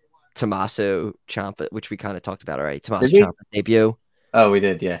Tommaso Ciampa, which we kind of talked about already. Tommaso Ciampa's debut. Oh, we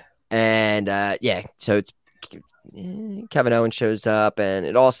did, yeah. And so it's Kevin Owens shows up, and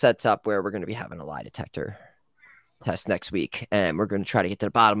it all sets up where we're going to be having a lie detector test next week, and we're going to try to get to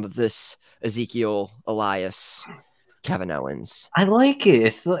the bottom of this Ezekiel Elias Kevin Owens. I like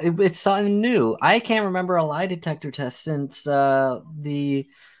it. It's something new. I can't remember a lie detector test since the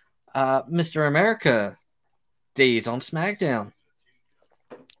Mr. America days on SmackDown.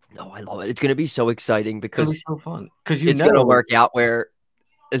 No, I love it. It's going to be so exciting because it's so fun. Because it's going to work out where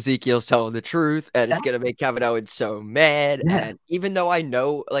Ezekiel's telling the truth, and it's going to make Kevin Owens so mad. Yeah. And even though I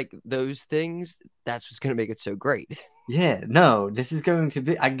know like those things, that's what's going to make it so great. Yeah, no, this is going to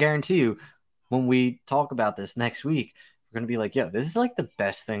be, I guarantee you, when we talk about this next week, we're going to be like, yo, this is like the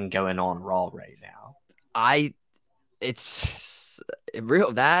best thing going on Raw right now. It's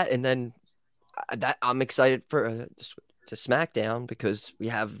real that, and then that I'm excited for to SmackDown because we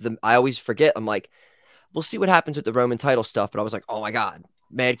have I always forget. I'm like, we'll see what happens with the Roman title stuff, but I was like, oh my God,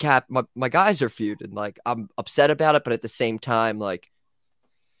 Madcap, my guys are feuding. Like, I'm upset about it, but at the same time, like,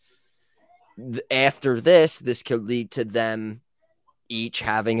 after this could lead to them each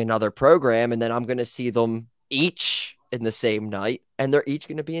having another program, and then I'm going to see them each in the same night, and they're each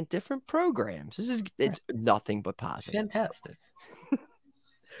going to be in different programs. It's nothing but positive. Fantastic.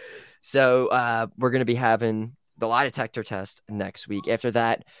 So we're going to be having the lie detector test next week. After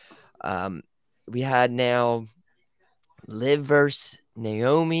that, we had now Liv versus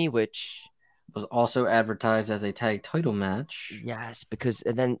Naomi, which was also advertised as a tag title match. Yes, because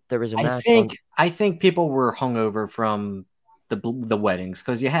and then there was a match. I think people were hungover from the weddings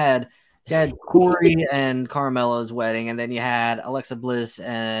because you had Corey and Carmella's wedding, and then you had Alexa Bliss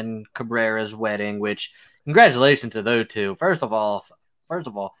and Cabrera's wedding. Which congratulations to those two. First of all,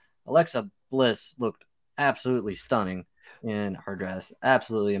 Alexa Bliss looked absolutely stunning in her dress,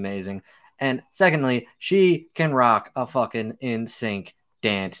 absolutely amazing. And secondly, she can rock a fucking NSYNC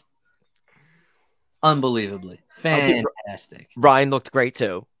dance. Unbelievably. Fantastic. Ryan looked great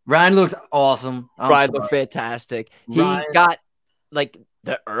too. Ryan looked awesome. Ryan looked fantastic. Ryan... He got like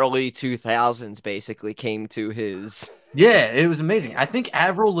the early 2000s basically came to his. Yeah, it was amazing. I think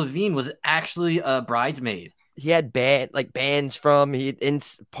Avril Lavigne was actually a bridesmaid. He had bands from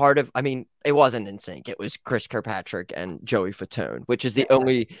part of. I mean, it wasn't NSYNC. It was Chris Kirkpatrick and Joey Fatone, which is the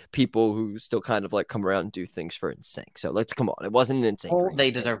only people who still kind of like come around and do things for NSYNC. So let's come on. It wasn't an NSYNC. Well,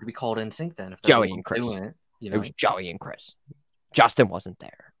 they deserve to be called NSYNC then. If Joey and Chris. It was Joey and Chris. Justin wasn't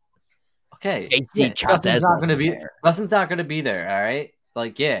there. Okay, Justin's not going to be there. Justin's not going to be there. All right,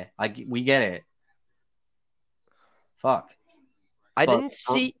 like we get it. Fuck. I didn't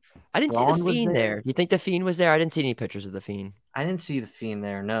see the Fiend there. Do you think the Fiend was there? I didn't see any pictures of the Fiend. I didn't see the Fiend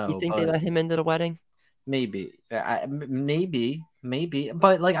there. No. You think they let him into the wedding? Maybe. Maybe.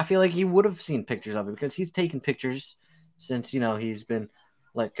 But like, I feel like he would have seen pictures of it because he's taken pictures since he's been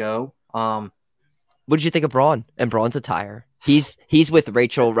let go. What did you think of Braun and Braun's attire? He's with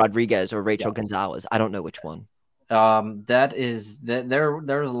Rachel Rodriguez or Rachel Gonzalez. I don't know which one. There's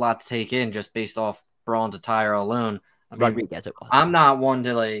a lot to take in just based off Braun's attire alone. I mean, Rodriguez. I'm not one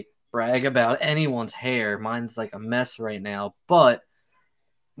to like brag about anyone's hair. Mine's like a mess right now. But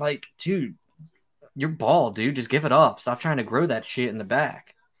like, dude, you're bald, dude. Just give it up. Stop trying to grow that shit in the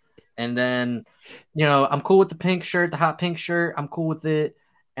back. And then, I'm cool with the pink shirt, the hot pink shirt. I'm cool with it.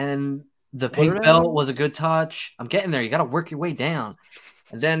 And the pink belt was a good touch. I'm getting there. You got to work your way down.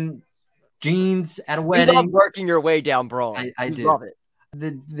 And then jeans at a wedding. You love working your way down, bro. I do. Love it.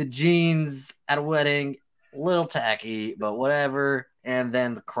 The jeans at a wedding, a little tacky, but whatever. And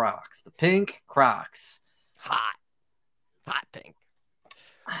then the Crocs, the pink Crocs. Hot pink.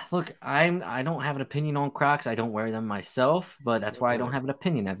 Look, I don't have an opinion on Crocs. I don't wear them myself, but that's why I don't have an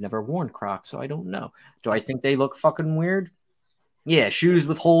opinion. I've never worn Crocs, so I don't know. Do I think they look fucking weird? Yeah, shoes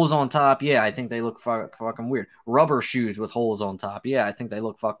with holes on top. Yeah, I think they look fucking weird. Rubber shoes with holes on top. Yeah, I think they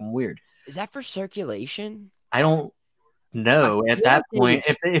look fucking weird. Is that for circulation? I don't know at that point.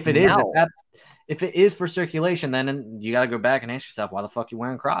 If it is for circulation, then you got to go back and ask yourself, why the fuck you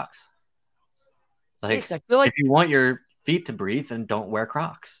wearing Crocs? Like, I feel like if you want your feet to breathe, then don't wear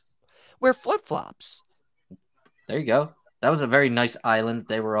Crocs. Wear flip-flops. There you go. That was a very nice island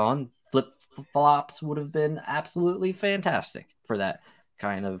they were on. Flip-flops would have been absolutely fantastic for that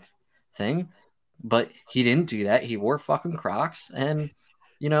kind of thing. But he didn't do that. He wore fucking Crocs. And,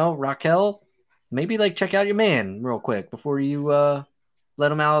 Raquel, maybe like check out your man real quick before you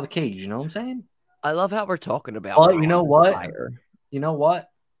let him out of the cage. You know what I'm saying? I love how we're talking about. Well, you know what? You know what?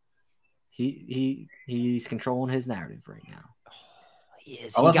 He's controlling his narrative right now. He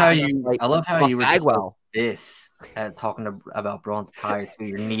is. I love how you were just like this at talking about Braun's attire too,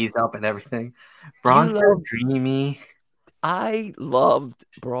 your knees up and everything. Braun's so dreamy. I loved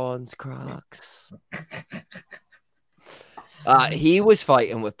Braun's Crocs. He was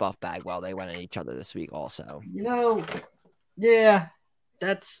fighting with Buff Bagwell. They went at each other this week also. Yeah,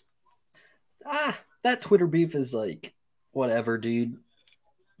 that's that Twitter beef is like whatever, dude.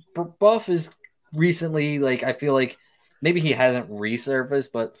 Buff is recently, like, I feel like maybe he hasn't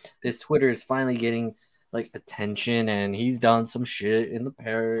resurfaced, but his Twitter is finally getting like attention, and he's done some shit in the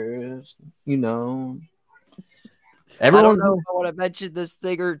past, Everyone, I don't know if I want to mention this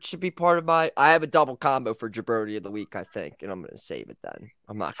thing or it should be part of I have a double combo for jaBROni of the week, I think, and I'm going to save it then.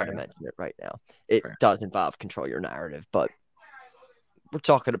 I'm not going to mention it right now. It does involve control your narrative, but we're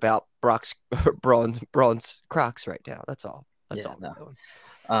talking about Braun's Crocs right now. That's all. That's all.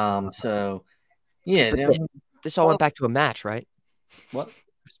 No. So, yeah. This all went back to a match, right? What?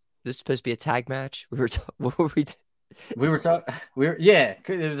 This is supposed to be a tag match. What were we? It was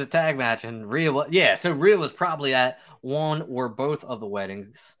a tag match, and Rhea was So Rhea was probably at one or both of the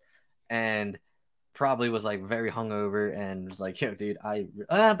weddings, and probably was like very hungover and was like, "Yo, dude,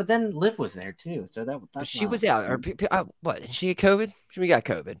 But then Liv was there too, so she was out. What? Did she get COVID? We got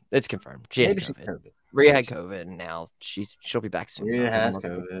COVID. It's confirmed. She had COVID. Rhea had COVID, and now she'll be back soon. Rhea has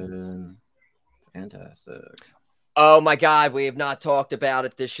COVID. Fantastic. Oh my God, we have not talked about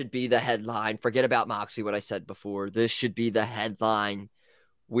it. This should be the headline. Forget about Moxie, what I said before. This should be the headline.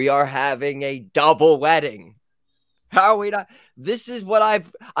 We are having a double wedding. How are we not? This is what I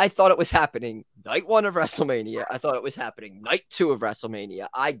thought it was happening night 1 of WrestleMania. I thought it was happening night 2 of WrestleMania.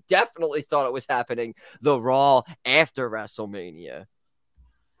 I definitely thought it was happening the Raw after WrestleMania.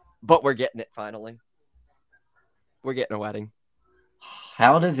 But we're getting it finally. We're getting a wedding.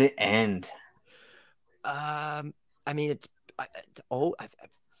 How does it end? I mean, I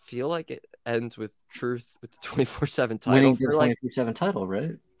feel like it ends with Truth with the 24/7 title. Winning the 24/7 title,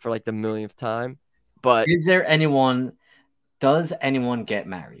 right? for like the millionth time. But does anyone get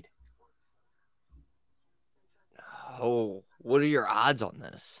married? what are your odds on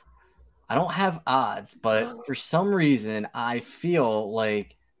this? I don't have odds, but for some reason, I feel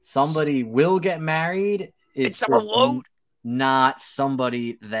like somebody will get married. It's It's a just load. not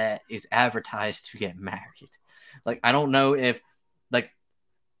somebody that is advertised to get married. Like, I don't know if, like,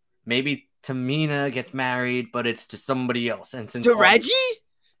 maybe Tamina gets married, but it's to somebody else. And since To Reggie?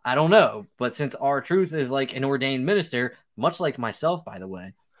 I don't know, but since R-Truth is like an ordained minister, much like myself, by the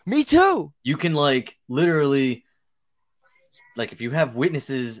way, Me too. you can like literally, like, if you have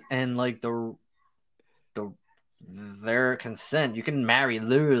witnesses and like their consent, you can marry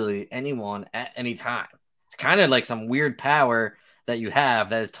literally anyone at any time. It's kind of like some weird power that you have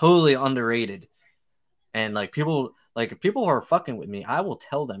that is totally underrated. And like people, like if people are fucking with me, I will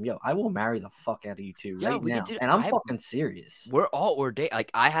tell them, yo, I will marry the fuck out of you two right now. And I'm fucking serious. We're all ordained.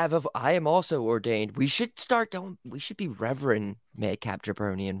 Like I am also ordained. We should start going. We should be Reverend Madcap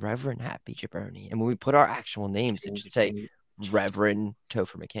Jabroni and Reverend Happy Jabroni. And when we put our actual names, it should say Reverend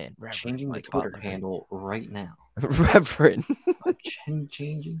Topher McCann. Reverend changing my Twitter handle right now. Reverend.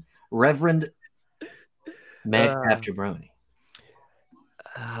 Changing. Reverend Madcap Jabroni.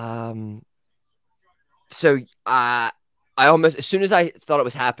 So I almost, as soon as I thought it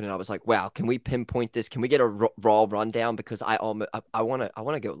was happening, I was like, wow, can we pinpoint this? Can we get a raw rundown? Because I want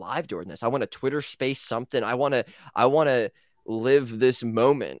to go live during this. I want to Twitter space something. I want to live this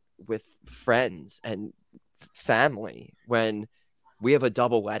moment with friends and family when we have a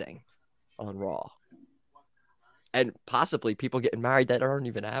double wedding on Raw. And possibly people getting married that aren't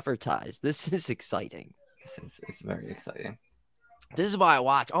even advertised. This is exciting. It's very exciting. This is why I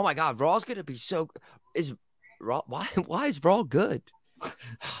watch. Oh my God, Raw's gonna be so. Is Raw? Why is Raw good?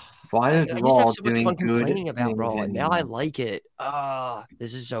 Why is I Raw used to have so much doing fun good complaining about Raw, and now I anymore? like it.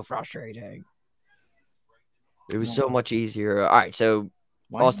 This is so frustrating. It was so much easier. All right, so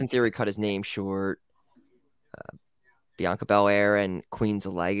Austin Theory cut his name short. Bianca Belair and Queen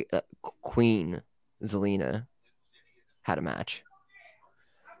Zelina had a match.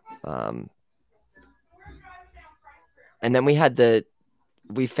 And then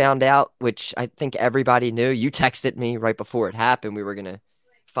we found out, which I think everybody knew. You texted me right before it happened. We were going to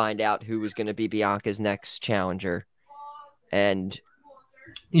find out who was going to be Bianca's next challenger. And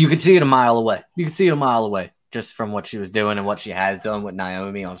you could see it a mile away. Just from what she was doing and what she has done with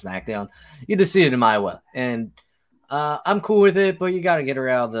Naomi on SmackDown. You just see it a mile away. And I'm cool with it, but you got to get her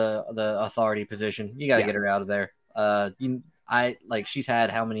out of the authority position. You got to get her out of there. She's had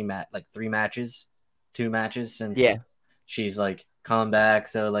how many 3 matches, 2 matches since she's like come back.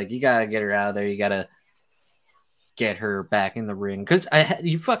 So like you got to get her out of there. You got to get her back in the ring because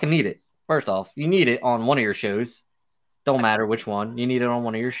you fucking need it. First off, you need it on one of your shows. Don't matter which one. You need it on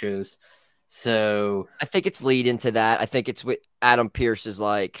one of your shows. So I think it's lead into that. I think it's with Adam Pearce is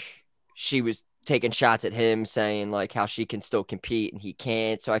like she was taking shots at him saying like how she can still compete and he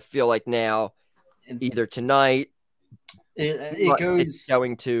can't. So I feel like now either tonight he's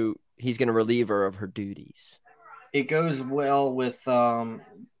going to relieve her of her duties. It goes well with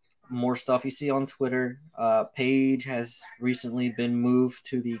more stuff you see on Twitter. Paige has recently been moved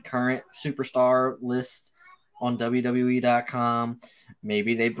to the current superstar list on WWE.com.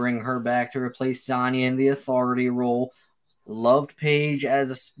 Maybe they bring her back to replace Sonya in the authority role. Loved Paige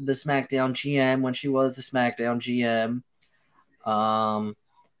as the SmackDown GM when she was the SmackDown GM.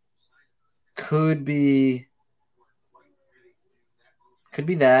 Could be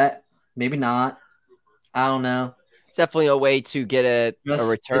that. Maybe not. I don't know. It's definitely a way to get a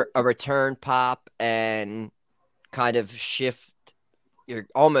return pop and kind of shift. You're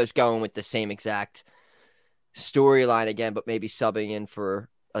almost going with the same exact storyline again, but maybe subbing in for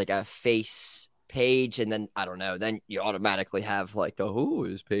like a face Paige, and then I don't know. Then you automatically have like,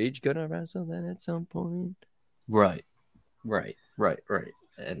 is Paige gonna wrestle then at some point? Right.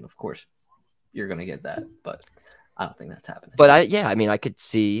 And of course, you're gonna get that, but I don't think that's happening. But I could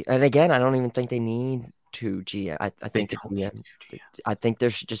see, and again, I don't even think they need 2 GM. I think there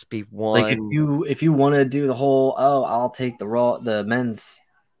should just be one. Like if you want to do the whole, I'll take the men's.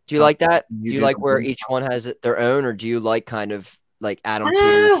 Do you like that? Do you like where each one has their own, or do you like kind of like Adam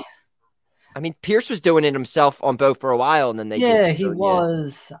Pearce? I mean, Pearce was doing it himself on both for a while, and then they he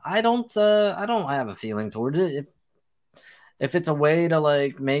was. I don't have a feeling towards it. If it's a way to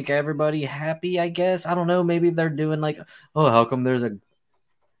like make everybody happy, I guess. I don't know. Maybe they're doing like, how come there's a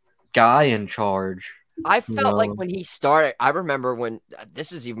guy in charge? I felt like when he started, I remember when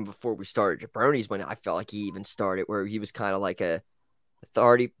this is even before we started jaBROnis, when I felt like he even started where he was kind of like a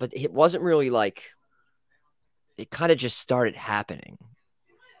authority, but it wasn't really like, it kind of just started happening.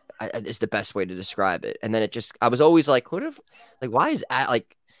 is the best way to describe it. And then I was always like,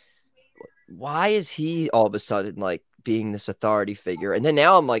 why is he all of a sudden like being this authority figure? And then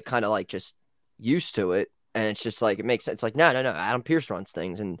now I'm like kind of like just used to it, and it's just like it makes sense. Like no, Adam Pearce runs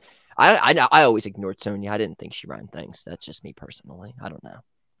things, and I always ignored Sonya. I didn't think she ran things. That's just me personally. I don't know.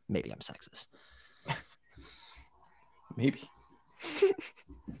 Maybe I'm sexist. Maybe.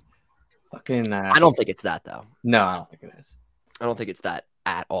 Fucking. I don't think it's that though. No, I don't think it is. I don't think it's that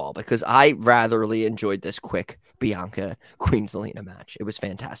at all, because I ratherly enjoyed this quick Bianca Queen Zelina match. It was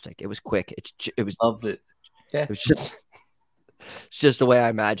fantastic. It was quick. It was Loved it. Yeah. It was just it's just the way I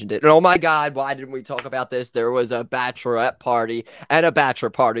imagined it. And oh my God, why didn't we talk about this? There was a bachelorette party and a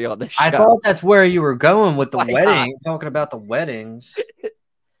bachelor party on this show. I thought that's where you were going with the My wedding, talking about the weddings.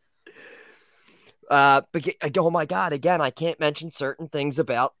 But oh my God, again, I can't mention certain things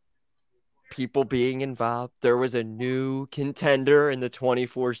about people being involved. There was a new contender in the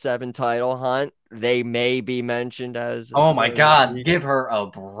 24/7 title hunt. They may be mentioned as. Oh my God, give her a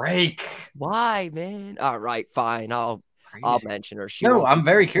break. Why, man? All right, fine. I'll mention her. I'm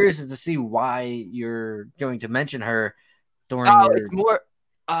very curious to see why you're going to mention her during. It's more.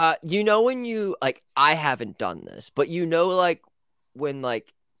 When you like, I haven't done this, but like when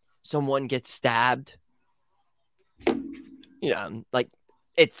like someone gets stabbed, like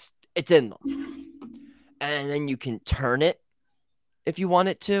it's in them, and then you can turn it if you want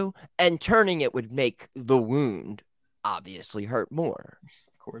it to, and turning it would make the wound obviously hurt more.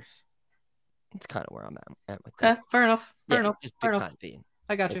 Of course, it's kind of where I'm at with that. Okay, fair enough. Just kind of being.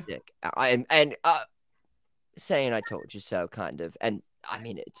 I got you. Dick. And saying "I told you so," kind of, and I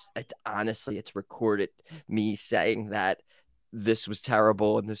mean it's honestly it's recorded me saying that this was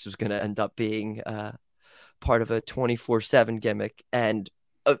terrible and this was going to end up being part of a 24/7 gimmick, and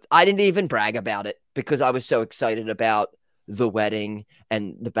I didn't even brag about it because I was so excited about the wedding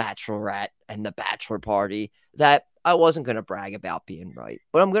and the bachelorette and the bachelor party that I wasn't going to brag about being right.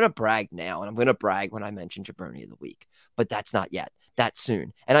 But I'm going to brag now, and I'm going to brag when I mention jaBROni of the week. But that's not yet. That's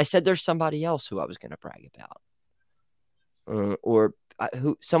soon. And I said there's somebody else who I was going to brag about.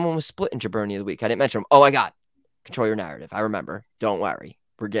 Someone was split in jaBROni of the week. I didn't mention him. Oh, I got control your narrative. I remember. Don't worry.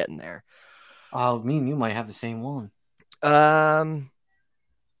 We're getting there. Oh, me and you might have the same one.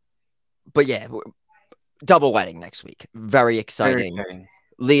 But yeah, double wedding next week. Very exciting.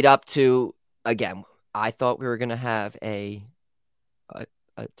 Lead up to, again, I thought we were going to have a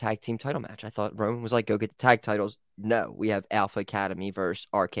tag team title match. I thought Roman was like, go get the tag titles. No, we have Alpha Academy versus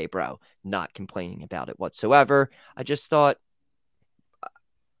RK Bro. Not complaining about it whatsoever. I just thought,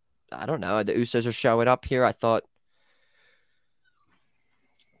 I don't know, the Usos are showing up here. I thought,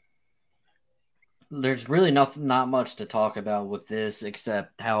 there's really not much to talk about with this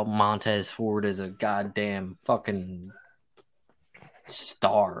except how Montez Ford is a goddamn fucking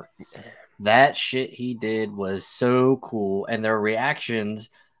star. That shit he did was so cool, and their reactions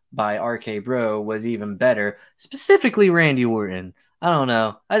by RK Bro was even better. Specifically, Randy Orton. I don't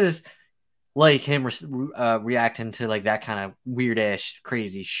know. I just like him reacting to like that kind of weird ass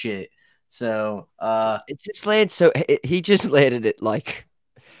crazy shit. So it just landed. So he just landed it like.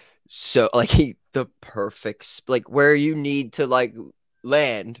 So like the perfect like where you need to like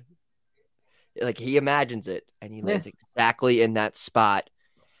land, like he imagines it and he lands exactly in that spot,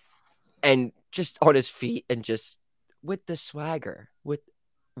 and just on his feet and just with the swagger, with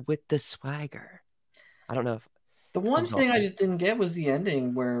the swagger. I don't know if the one thing I just didn't get was the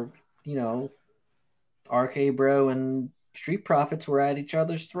ending where RK Bro and Street Profits were at each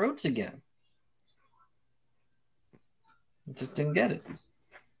other's throats again. I just didn't get it.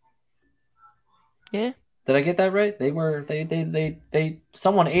 Yeah. Did I get that right?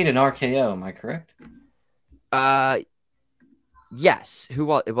 Someone ate an RKO, am I correct? Yes. Who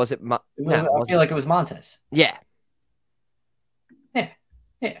was it? Was it? I feel like it was Montez. Yeah. Yeah.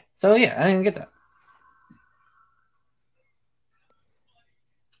 So yeah, I didn't get that.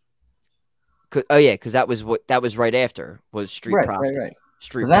 Because that was right after was Street Profits. Right.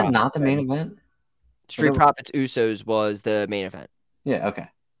 Street was that Profits, not the main event? Street Profits Usos was the main event. Yeah. Okay.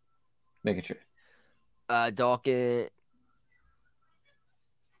 Making sure. Dawkins.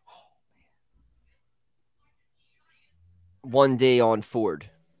 1D on Ford.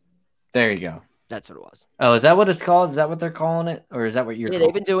 There you go. That's what it was. Oh, is that what it's called? Is that what they're calling it, or is that what you're? Yeah,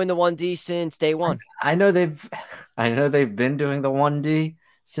 they've been doing the 1D since day one. I know they've been doing the 1D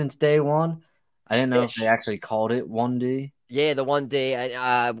since day one. I didn't know if they actually called it 1D. Yeah, the 1D.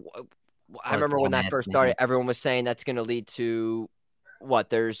 I remember when that first started, everyone was saying that's going to lead to what?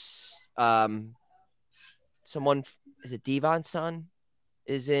 There's someone, is it Devon's son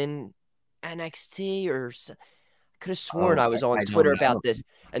is in NXT or could have sworn I was on I Twitter don't know. about this,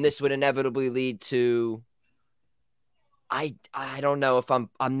 and this would inevitably lead to. I don't know if I'm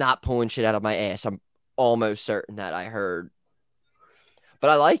not pulling shit out of my ass. I'm almost certain that I heard, but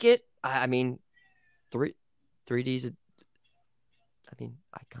I like it. I mean, 3D's. I mean,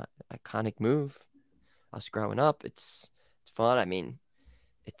 iconic move. Us growing up, it's fun. I mean,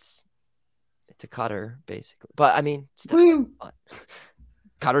 it's a cutter basically, but I mean, still fun.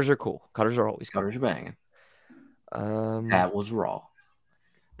 Cutters are cool. Cutters are always cool. Cutters are banging. That That was Raw.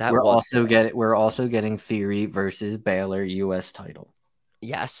 That we're was also getting Theory versus Baylor U.S. title.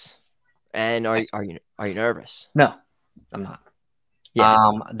 yes. And are you nervous? No, I'm not.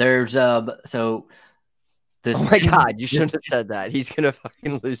 Yeah. There's so this. Oh my God, you shouldn't have said that. He's gonna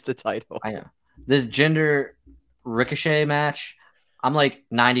fucking lose the title. I know this gender Ricochet match. I'm like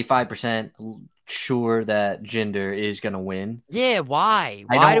 95% sure that Jinder is gonna win. Yeah, why?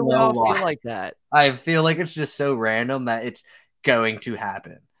 I Why don't do we know all why. feel like that? I feel like it's just so random that it's going to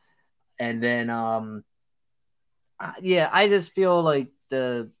happen. And then yeah, I just feel like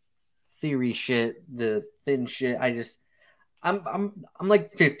the Theory shit, the Finn shit, I'm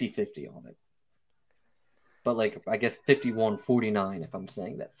like 50-50 on it. But like I guess 51-49 if I'm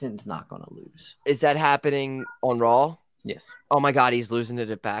saying that Finn's not going to lose. Is that happening on Raw? Yes. Oh my God, he's losing it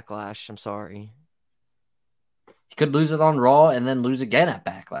at Backlash. I'm sorry. He could lose it on Raw and then lose again at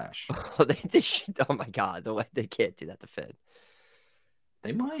Backlash. they should. Oh my God, the way they can't do that to Finn.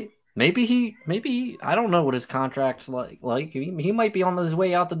 They might. Maybe he, I don't know what his contract's like. Like he might be on his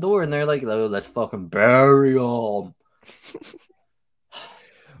way out the door and they're like, oh, let's fucking bury him.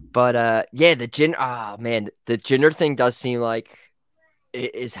 But yeah, the Jinder thing does seem like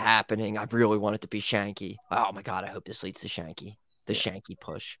it is happening. I really want it to be Shanky. Oh my God, I hope this leads to Shanky. The Shanky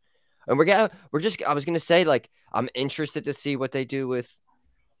push. And I was gonna say, like, I'm interested to see what they do with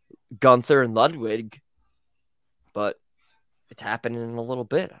Gunther and Ludwig, but it's happening in a little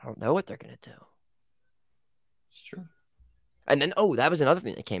bit. I don't know what they're gonna do. It's true. And then, that was another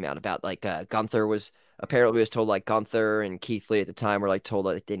thing that came out about like Gunther was told like Gunther and Keith Lee at the time were like told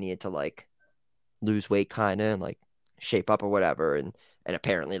that they needed to like lose weight kind of and like shape up or whatever, and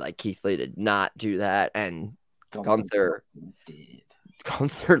apparently like Keith Lee did not do that, and Gunther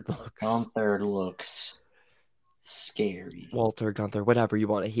looks scary. Walter Gunther, whatever you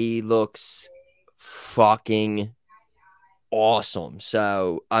want. He looks fucking awesome.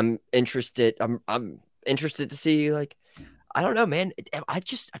 So I'm interested. I'm interested to see, like, I don't know, man. I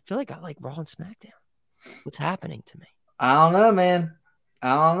feel like I like Raw and SmackDown. What's happening to me? I don't know, man.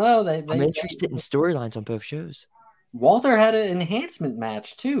 I don't know. I'm interested in storylines on both shows. Walter had an enhancement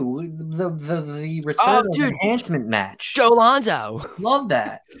match too. The return of enhancement match. Joe Lonzo. Love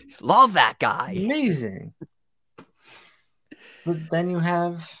that. Love that guy. Amazing. But then you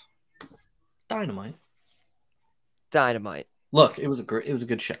have Dynamite. Look, it was a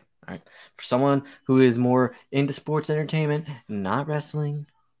good show. All right. For someone who is more into sports entertainment, not wrestling,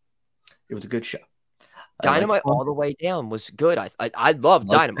 it was a good show. Dynamite all the way down was good. I love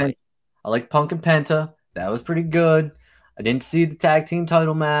Dynamite. I like Punk and Penta. That was pretty good. I didn't see the tag team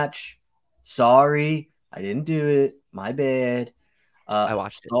title match. Sorry, I didn't do it. My bad. I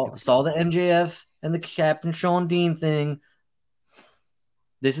watched it. Saw the MJF and the Captain Sean Dean thing.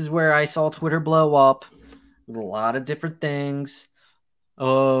 This is where I saw Twitter blow up with a lot of different things.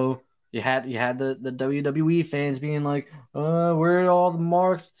 Oh, you had the WWE fans being like, where did all the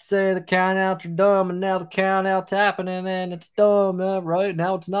marks say the countouts are dumb, and now the countouts happening and it's dumb, right?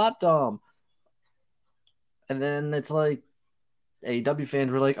 Now it's not dumb. And then it's like AEW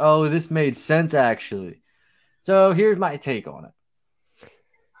fans were like, oh, this made sense actually. So here's my take on it.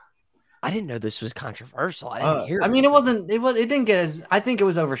 I didn't know this was controversial. I didn't hear it. I mean, it didn't get as, I think it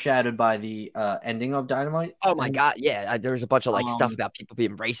was overshadowed by the ending of Dynamite. Oh my God. Yeah. There was a bunch of like stuff about people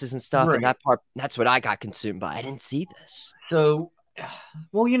being racist and stuff. Right. And that part, that's what I got consumed by. I didn't see this. So,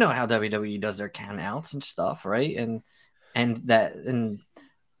 well, you know how WWE does their count outs and stuff, right? And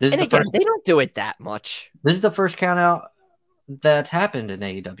this is the first, they don't do it that much. This is the first count out that's happened in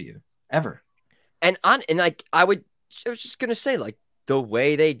AEW ever. And like, I was just going to say, like, the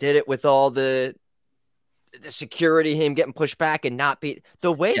way they did it with all the security, him getting pushed back and not beat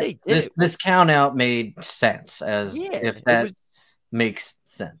the way they did it. This count out made sense if that makes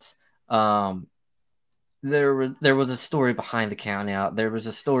sense. There was a story behind the count out. There was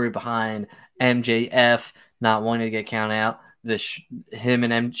a story behind MJF not wanting to get count out. Him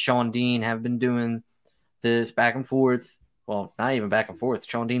and Sean Dean have been doing this back and forth. Well, not even back and forth.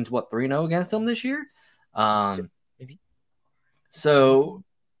 Sean Dean's 3-0 against him this year. Maybe. So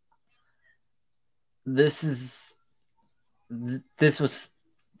this was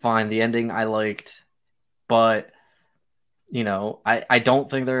fine. The ending I liked, but I don't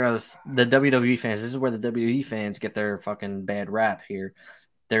think they're as the WWE fans. This is where the WWE fans get their fucking bad rap here.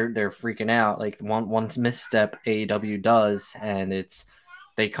 They're freaking out. Like one misstep AEW does, and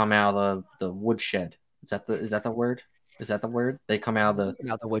they come out of the woodshed. Is that the word? Is that the word? They come out of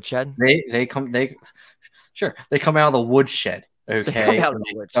the woodshed. They come out of the woodshed. Okay, They come out of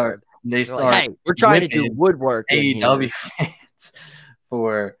the woodshed. They start. Like, hey, we're trying to do woodwork. AEW fans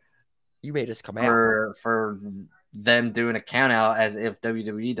for you made us come out for them doing a count out as if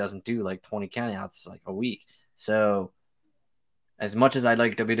WWE doesn't do like 20 count outs like a week. So as much as I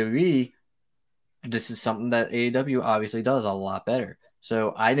like WWE, this is something that AEW obviously does a lot better.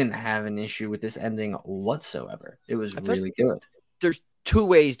 So I didn't have an issue with this ending whatsoever. It was really good. There's two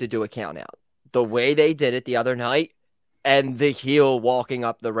ways to do a count out. The way they did it the other night, and the heel walking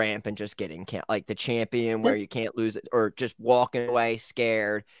up the ramp and just getting like the champion where you can't lose it, or just walking away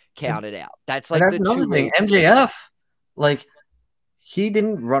scared, count it out. That's like another thing. MJF, like, he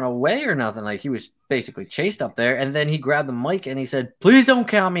didn't run away or nothing. Like, he was basically chased up there, and then he grabbed the mic and he said, "Please don't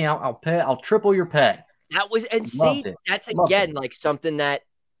count me out. I'll triple your pay." That was, and see, that's again like something that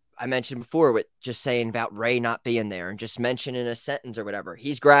I mentioned before with just saying about Ray not being there and just mentioning a sentence or whatever.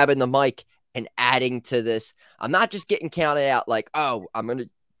 He's grabbing the mic and adding to this. I'm not just getting counted out like, oh,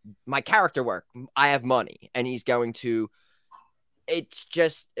 my character work. I have money. And he's going to, that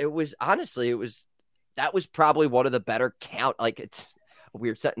was probably one of the better like, it's a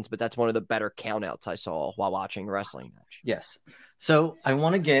weird sentence, but that's one of the better count outs I saw while watching a wrestling match. Yes. So I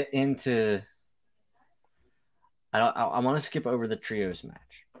want to get into, I want to skip over the trios match.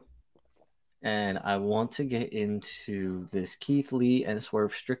 And I want to get into this Keith Lee and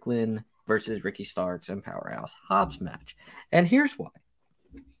Swerve Strickland versus Ricky Starks and Powerhouse Hobbs match. And here's why.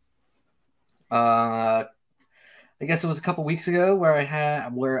 I guess it was a couple weeks ago where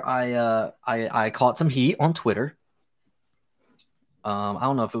I caught some heat on Twitter. I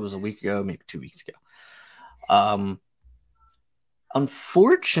don't know if it was a week ago, maybe 2 weeks ago.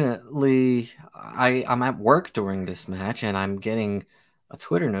 Unfortunately, I'm at work during this match and I'm getting a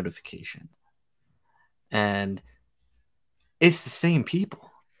Twitter notification. And it's the same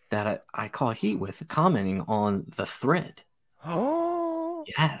people that I caught heat with commenting on the thread. Oh,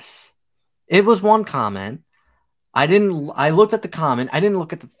 yes. It was one comment. I looked at the comment. I didn't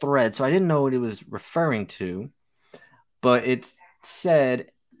look at the thread, so I didn't know what it was referring to. But it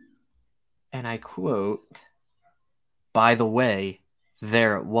said, and I quote, "By the way,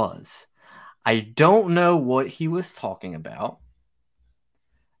 there it was." I don't know what he was talking about.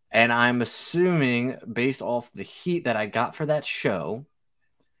 And I'm assuming, based off the heat that I got for that show,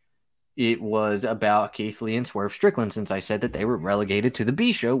 it was about Keith Lee and Swerve Strickland, since I said that they were relegated to the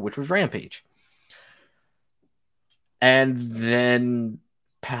B show, which was Rampage. And then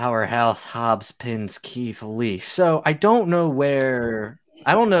Powerhouse Hobbs pins Keith Lee. So I don't know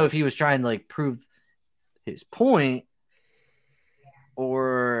if he was trying to like prove his point,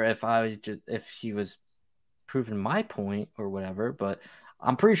 or if he was proving my point or whatever, but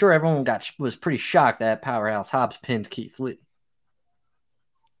I'm pretty sure everyone was pretty shocked that Powerhouse Hobbs pinned Keith Lee.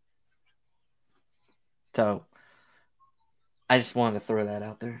 So I just wanted to throw that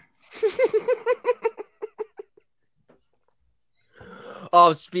out there.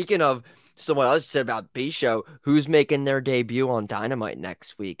 Oh, speaking of someone else said about B show, who's making their debut on Dynamite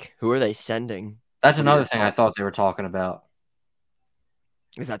next week? Who are they sending? That's another thing I thought they were talking about.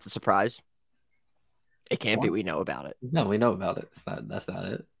 Is that the surprise? It can't be. We know about it. No, we know about it. That's not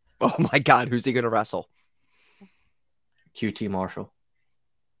it. Oh my God, who's he going to wrestle? QT Marshall.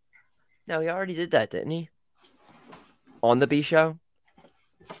 No, he already did that, didn't he? On the B show?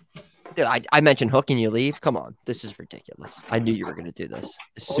 Dude, I mentioned Hook and you leave? Come on. This is ridiculous. I knew you were going to do this.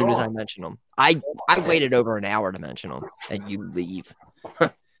 As soon as I mentioned him. I waited over an hour to mention him, and you leave.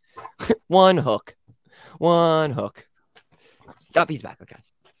 One hook. Oh, he's back. Okay.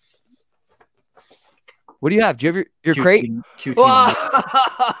 What do you have? Do you have your crate?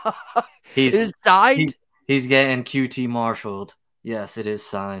 QT. He's signed? He's getting QT marshaled. Yes, it is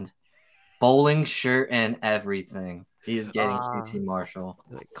signed. Bowling shirt and everything. He is getting QT Marshall.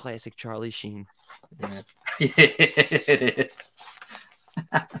 Like classic Charlie Sheen. Yeah. It is.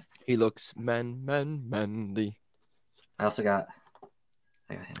 He looks manly. I got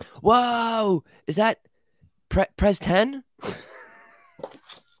him. Whoa! Is that Press 10?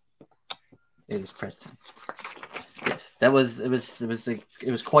 It was Press 10. Yes,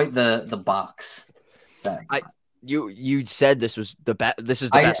 it was quite the box. You said this was the best. This is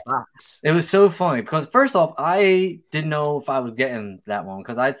the best box. It was so funny because first off, I didn't know if I was getting that one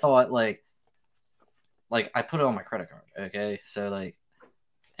because I thought like I put it on my credit card. Okay, so like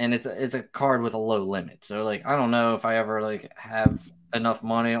and it's a card with a low limit. So like I don't know if I ever like have enough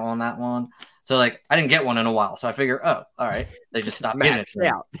money on that one. So like I didn't get one in a while. So I figure, oh, all right, they just stopped giving it to Maxed me.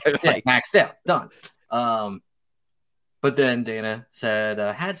 out. They're Yeah, like, maxed out, done. But then Dana said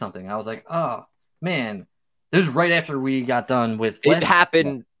had something. I was like, oh man, this is right after we got done with. it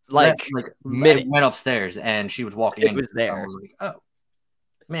happened like minutes. minutes. Went upstairs and she was walking in. It was there. I was like, oh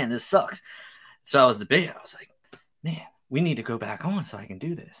man, this sucks. So I was debating. I was like, man, we need to go back on so I can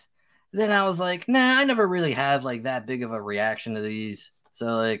do this. Then I was like, nah, I never really have like that big of a reaction to these. So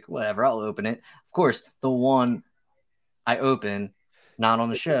like, whatever, I'll open it. Of course, the one I open, not on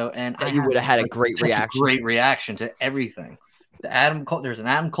the show, and you would have had a great reaction. A great reaction to everything. There's an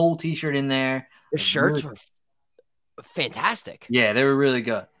Adam Cole T-shirt in there. The shirts were fantastic. Yeah, they were really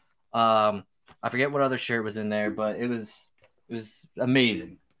good. I forget what other shirt was in there, but it was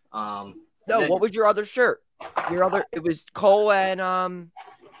amazing. What was your other shirt? It was Cole and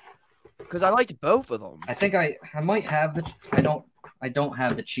because I liked both of them. I think I might have I don't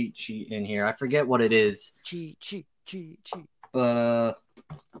have the cheat sheet in here. I forget what it is. Cheat. But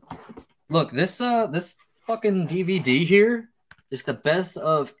look, this fucking DVD here is the best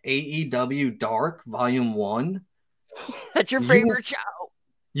of AEW Dark Volume 1. That's your favorite show.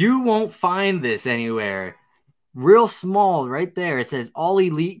 You won't find this anywhere. Real small right there. It says All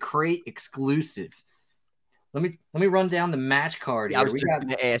Elite Crate exclusive. Let me run down the match card here. I was just going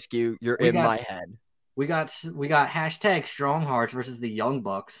to ask you. You're in my head. We got hashtag Strong Hearts versus the Young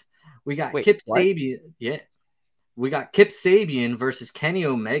Bucks. We got Wait, Kip what? Sabian. Yeah. We got Kip Sabian versus Kenny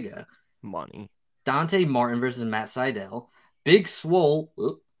Omega. Money. Dante Martin versus Matt Sydal. Big Swole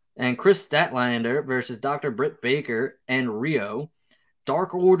and Chris Statlander versus Dr. Britt Baker and Rio.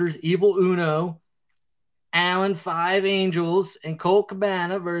 Dark Order's Evil Uno. Allen 5 Angels and Colt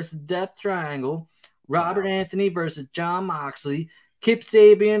Cabana versus Death Triangle. Robert Anthony versus John Moxley. Kip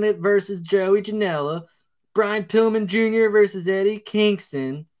Sabian versus Joey Janela. Brian Pillman Jr. versus Eddie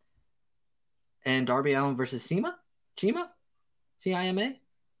Kingston. And Darby Allin versus Cima? C-I-M-A?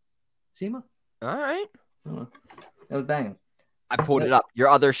 Cima? All right. That was banging. I pulled it up. Your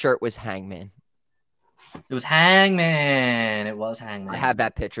other shirt was Hangman. It was Hangman. I have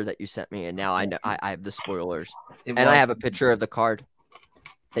that picture that you sent me, and now I know I have the spoilers. I have a picture of the card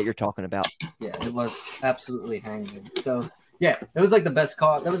that you're talking about. Yeah, it was absolutely Hangman. So, yeah, it was like the best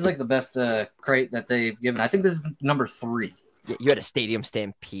card. That was like the best crate that they've given. I think this is number 3. Yeah, you had a Stadium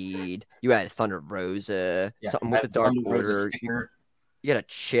Stampede. You had Thunder Rosa. Something with the Dark Order. You had a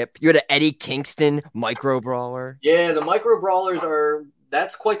chip. You had an Eddie Kingston Micro Brawler. Yeah, the Micro Brawlers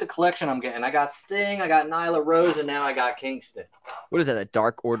that's quite the collection I'm getting. I got Sting, I got Nyla Rose, and now I got Kingston. What is that? A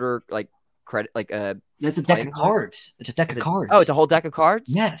Dark Order credit It's a deck of cards. It's a deck of cards. Oh, it's a whole deck of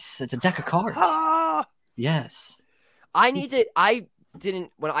cards? Yes, it's a deck of cards. Yes. I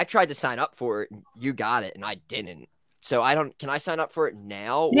didn't when I tried to sign up for it, you got it and I didn't. So can I sign up for it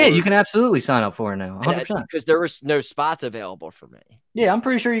now? Yeah, you can absolutely sign up for it now. 100%. Because there was no spots available for me. Yeah, I'm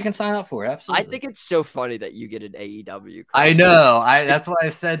pretty sure you can sign up for it. Absolutely. I think it's so funny that you get an AEW. I know. That's what I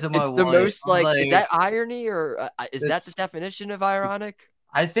said to my wife. It's the most is that irony or is that the definition of ironic?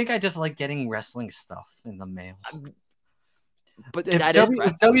 I think I just like getting wrestling stuff in the mail. But if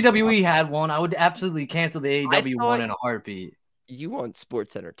WWE had one, I would absolutely cancel the AEW one in a heartbeat. You want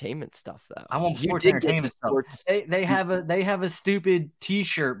sports entertainment stuff, though. I want sports entertainment stuff. They have a stupid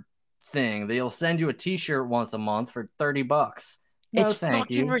T-shirt thing. They'll send you a T-shirt once a month for $30. No, it's thank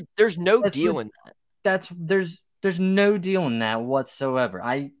you. There's no deal in that. There's no deal in that whatsoever.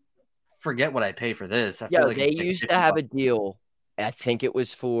 I forget what I pay for this. They used to have a deal. I think it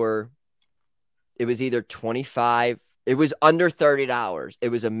was either 25. It was under $30. It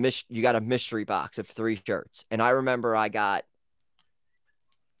was you got a mystery box of 3 shirts, and I remember I got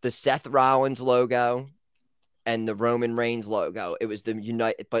the Seth Rollins logo and the Roman Reigns logo. It was the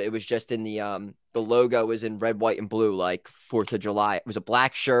United, but it was just in the logo was in red, white, and blue, like 4th of July. It was a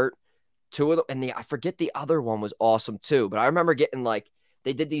black shirt. 2 of them, and I forget the other one was awesome too. But I remember getting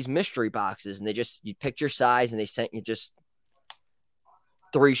they did these mystery boxes, and you picked your size, and they sent you just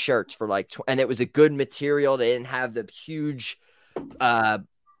 3 shirts for and it was a good material. They didn't have the huge,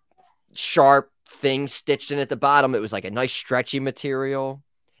 sharp thing stitched in at the bottom. It was like a nice stretchy material.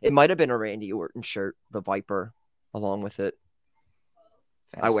 It might have been a Randy Orton shirt, the Viper, along with it.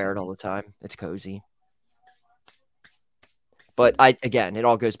 I wear it all the time. It's cozy. But it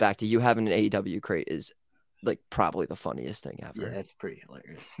all goes back to you having an AEW crate is probably the funniest thing ever. Yeah, it's pretty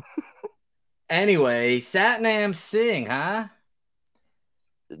hilarious. Anyway, Satnam Singh, huh?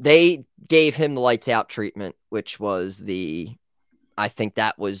 They gave him the lights out treatment, which was I think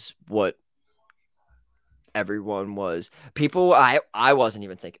that was what everyone was people. I wasn't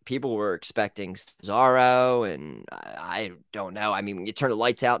even thinking. People were expecting Cesaro, and I don't know. I mean, when you turn the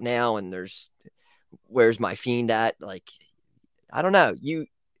lights out now, and where's my Fiend at? Like, I don't know.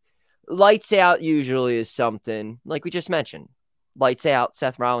 Lights out usually is something like we just mentioned. Lights out,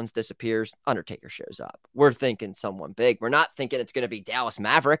 Seth Rollins disappears, Undertaker shows up. We're thinking someone big. We're not thinking it's going to be Dallas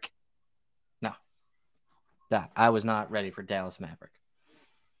Maverick. No. I was not ready for Dallas Maverick.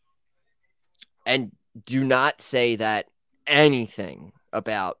 And do not say that anything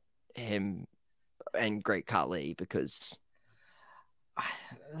about him and Great Khali, because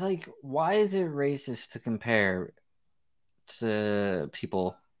like, why is it racist to compare to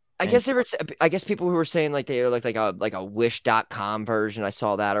people? I guess people who were saying like they were like a wish.com version. I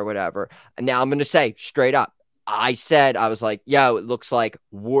saw that or whatever. And now I'm going to say straight up. I was like, yo, it looks like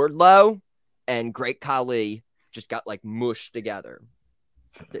Wardlow and Great Khali just got like mushed together.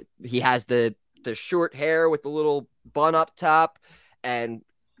 He has the short hair with the little bun up top, and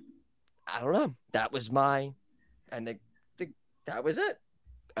I don't know. That was that was it.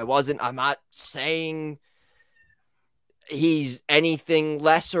 I'm not saying he's anything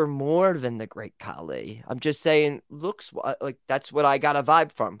less or more than the Great Khali. I'm just saying looks like that's what I got a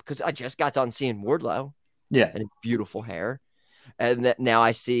vibe from, because I just got done seeing Wardlow. Yeah. And his beautiful hair. And that now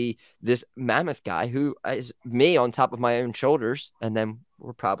I see this mammoth guy who is me on top of my own shoulders. And then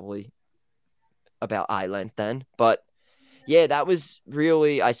we're probably about eye length then. But yeah, that was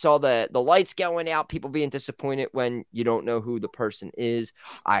really, I saw the lights going out, people being disappointed when you don't know who the person is.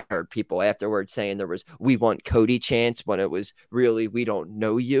 I heard people afterwards saying there was "we want Cody" chants when it was really "we don't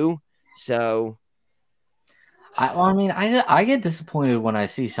know you." So I get disappointed when I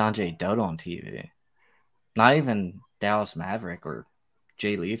see Sanjay Dutt on TV. Not even Dallas Maverick or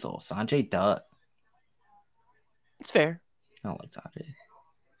Jay Lethal. Sanjay Dutt. it's fair. I don't like Sanjay.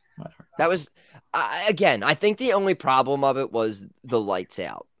 Whatever. That was, again, I think the only problem of it was the lights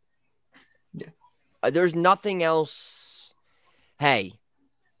out. Yeah. There's nothing else. Hey,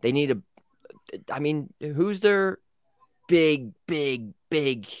 they need who's their big,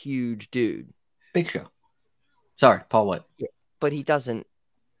 huge dude? Big Show. Sorry, Paul White. Yeah, but he doesn't.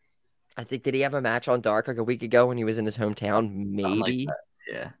 I think, did he have a match on Dark like a week ago when he was in his hometown? Maybe. Like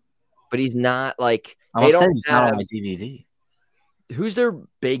yeah. But he's not like. I'm upset he's not on my DVD. Who's their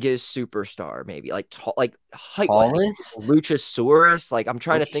biggest superstar? Maybe like height. Tallest? Luchasaurus. Like, I'm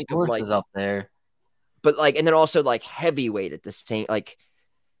trying to think of like is up there. But like, and then also like heavyweight at the same, like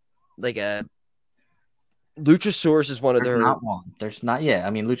a Luchasaurus is one of There's their. not one. There's not. Yeah, I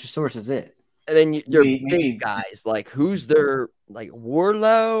mean, Luchasaurus is it. And then your Maybe- big guys, like who's their like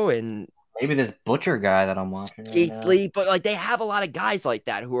Warlow and Maybe this Butcher guy that I'm watching. Right Keith now. Lee, but like they have a lot of guys like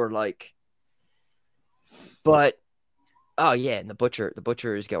that who are like. But oh yeah, and the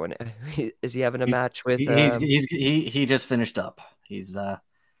Butcher is going. Is he having a match with? He just finished up. He's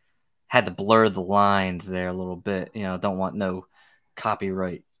had to blur the lines there a little bit. You know, don't want no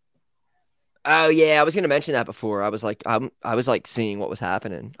copyright. Oh yeah, I was gonna mention that before. I was like seeing what was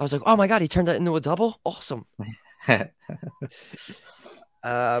happening. I was like, oh my god, he turned that into a double. Awesome.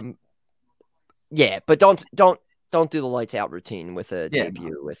 Yeah, but don't do the lights out routine with a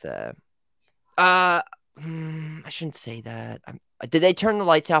debut with a. I shouldn't say that. Did they turn the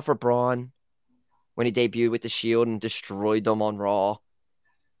lights out for Braun when he debuted with the Shield and destroyed them on Raw?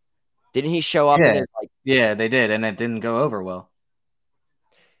 Didn't he show up? Yeah, and then, like, yeah, they did, and it didn't go over well.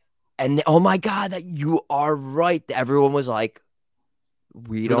 And oh my god, that you are right. Everyone was like,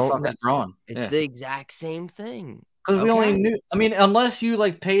 "We Who don't the fuck know." is Braun? It's the exact same thing. Because we only knew. I mean, unless you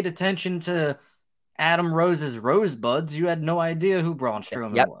like paid attention to Adam Rose's Rosebuds, you had no idea who Braun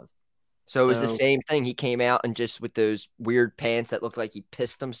Strowman was. So it was the same thing. He came out and just with those weird pants that looked like he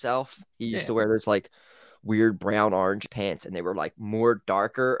pissed himself. He used to wear those like weird brown orange pants, and they were like more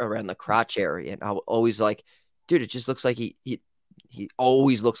darker around the crotch area. And I was always like, dude, it just looks like he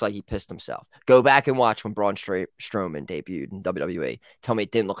always looks like he pissed himself. Go back and watch when Braun Strowman debuted in WWE. Tell me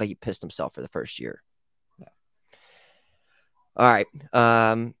it didn't look like he pissed himself for the first year. Yeah. All right.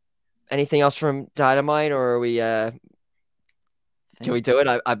 Anything else from Dynamite, or are we? Can we do it?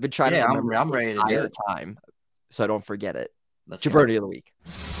 I've been trying to remember. I'm ready to do it. Time, so I don't forget it. jaBROni of the week.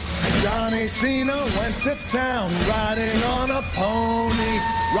 Johnny Cena went to town riding on a pony.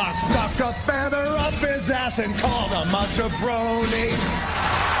 Rock stuck a feather up his ass and called him a jaBROni.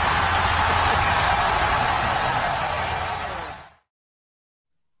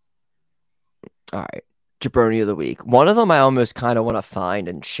 All right, jaBROni of the week. One of them I almost kind of want to find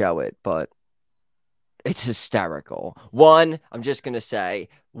and show it, but it's hysterical. One, I'm just going to say,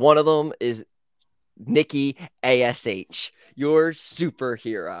 one of them is Nikki ASH, your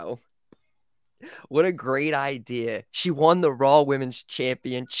superhero. What a great idea. She won the Raw Women's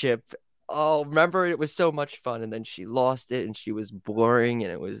Championship. Oh, remember, it was so much fun. And then she lost it and she was boring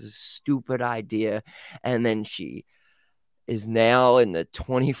and it was a stupid idea. And then she is now in the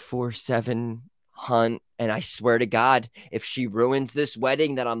 24/7 hunt. And I swear to God, if she ruins this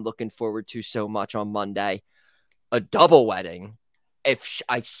wedding that I'm looking forward to so much on Monday, a double wedding,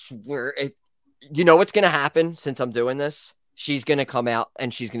 I swear, you know what's going to happen since I'm doing this? She's going to come out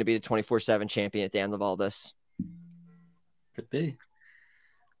and she's going to be the 24/7 champion at the end of all this. Could be.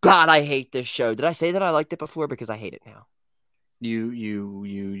 God, I hate this show. Did I say that I liked it before? Because I hate it now.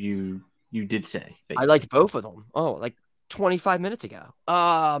 You did say. Basically. I liked both of them. Oh, like 25 minutes ago.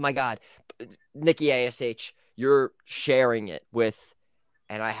 Oh, my God. Nikki ASH, you're sharing it with,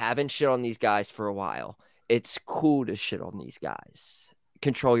 and I haven't shit on these guys for a while. It's cool to shit on these guys.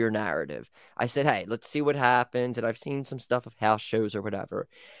 Control your narrative. I said, hey, let's see what happens. And I've seen some stuff of house shows or whatever.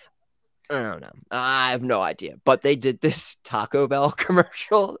 I don't know. I have no idea. But they did this Taco Bell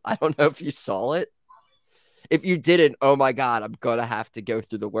commercial. I don't know if you saw it. If you didn't, oh my God, I'm going to have to go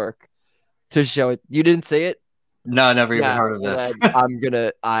through the work to show it. You didn't see it? No, I never even heard of this.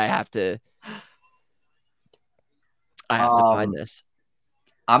 I have to find this.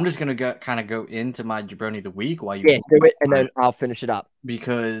 I'm just gonna go into my jaBROni of the week while you do it, and then I'll finish it up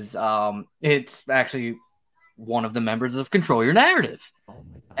because it's actually one of the members of Control Your Narrative,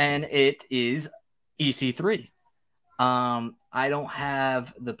 and it is EC3. I don't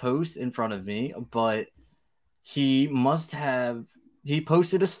have the post in front of me, but he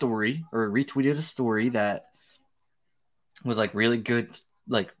posted a story or retweeted a story that was like really good,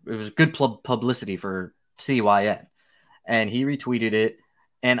 like it was good publicity for CYN, and he retweeted it.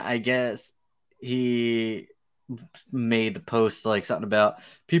 And I guess he made the post like something about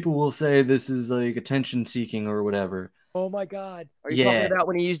people will say this is like attention seeking or whatever. Oh my God. Are you talking about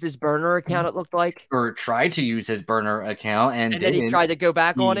when he used his burner account, it looked like? Or tried to use his burner account and then he tried to go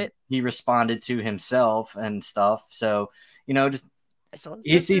back on it? He responded to himself and stuff. So, just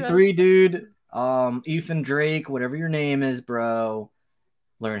EC3, dude, Ethan Drake, whatever your name is, bro.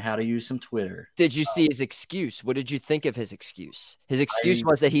 Learn how to use some Twitter. Did you see his excuse? What did you think of his excuse? His excuse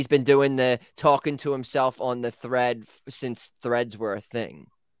was that he's been doing the talking to himself on the thread since threads were a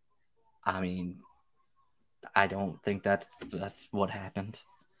thing. I mean, I don't think that's what happened.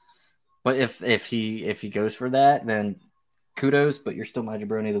 But if he goes for that, then kudos. But you're still my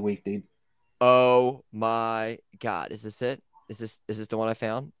jaBROni of the week, dude. Oh my God! Is this it? Is this the one I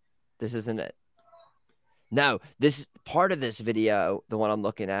found? This isn't it. No, this part of this video, the one I'm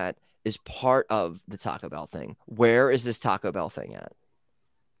looking at, is part of the Taco Bell thing. Where is this Taco Bell thing at?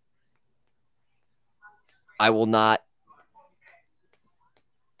 I will not.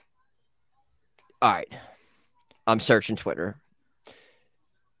 All right. I'm searching Twitter.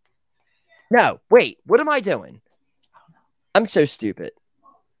 No, wait. What am I doing? I'm so stupid.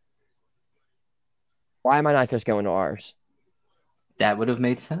 Why am I not just going to ours? That would have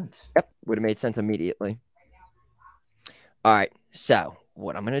made sense. Yep, would have made sense immediately. All right, so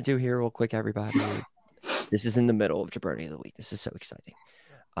what I'm going to do here real quick, everybody, this is in the middle of jaBROni of the week. This is so exciting.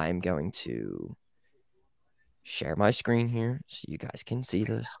 I'm going to share my screen here so you guys can see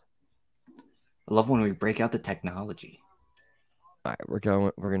this. I love when we break out the technology. All right, we're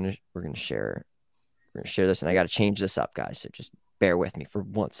going to share this, and I got to change this up, guys, so just bear with me for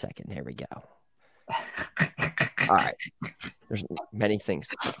 1 second. Here we go. All right. There's many things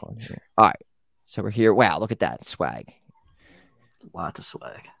to click on here. All right. So we're here. Wow, look at that swag. Lots of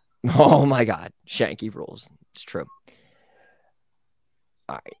swag. Oh my God. Shanky rules. It's true.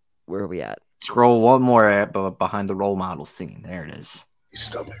 All right. Where are we at? Scroll one more behind the role model scene. There it is.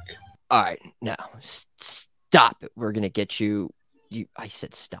 Stomach. All right. No. Stop it. We're going to get you. I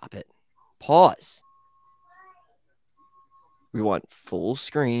said stop it. Pause. We want full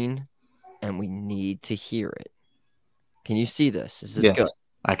screen and we need to hear it. Can you see this? Is this good?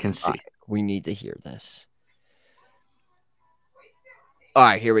 I can see. Right, we need to hear this. All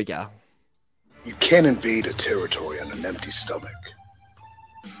right, here we go. You can't invade a territory on an empty stomach.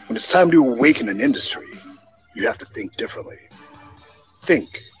 When it's time to awaken an industry, you have to think differently.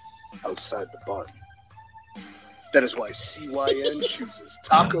 Think outside the bun. That is why CYN chooses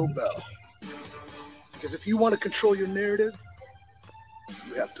Taco Bell. Because if you want to control your narrative,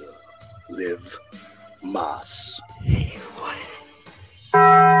 you have to live mas.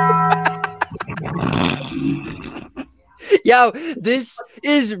 Yo, this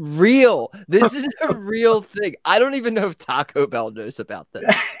is real. This is a real thing. I don't even know if Taco Bell knows about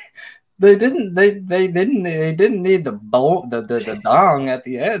this. They didn't need the dong at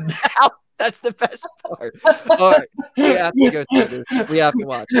the end. That's the best part. All right, we have to go through this. We have to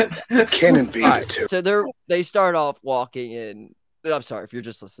watch it. You can't invade All right, a territory. so they start off walking in. I'm sorry if you're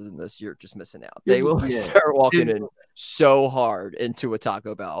just listening to this, you're just missing out. They will start walking in so hard into a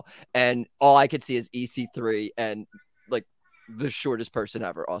Taco Bell, and all I could see is EC3 and like the shortest person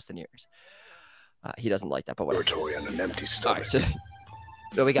ever, Austin Ears. He doesn't like that, but whatever. Territory on an empty stomach. Right,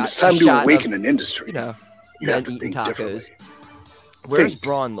 so we got it's time to awaken an industry. You know, you have to eating think tacos. differently. Where's Think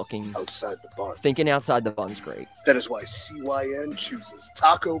Braun looking? Outside the bun. Thinking outside the bun's great. That is why CYN chooses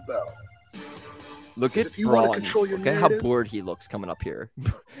Taco Bell. Look at If you want to Braun. control your Look at how narrative, bored he looks coming up here.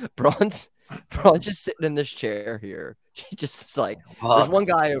 Braun's just sitting in this chair here. He just is like, there's one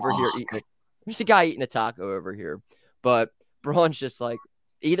guy over here eating. There's a guy eating a taco over here, but Braun's just like,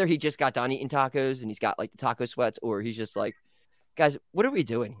 either he just got done eating tacos and he's got like the taco sweats, or he's just like, guys, what are we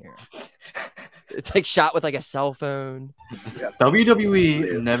doing here? It's like shot with like a cell phone.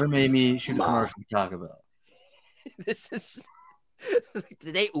 WWE never made me shoot a commercial to talk about. This is.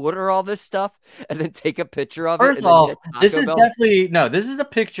 Did they order all this stuff and then take a picture of First it? First off, this is Bell? definitely this is a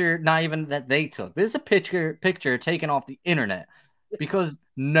picture, not even that they took. This is a picture taken off the internet, because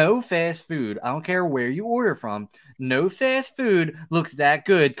no fast food, I don't care where you order from, no fast food looks that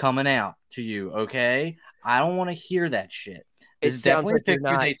good coming out to you. Okay, I don't want to hear that shit. This is definitely a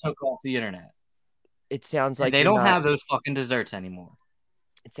picture they took off the internet. It sounds like they don't have those fucking desserts anymore.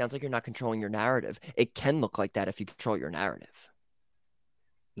 It sounds like you're not controlling your narrative. It can look like that if you control your narrative.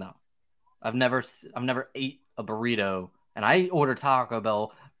 No, I've never ate a burrito, and I order Taco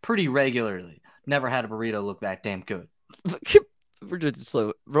Bell pretty regularly. Never had a burrito look that damn good. We're just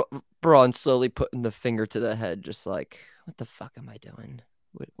slow. Braun slowly putting the finger to the head, just like, what the fuck am I doing?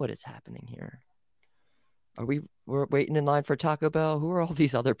 What is happening here? We're waiting in line for Taco Bell? Who are all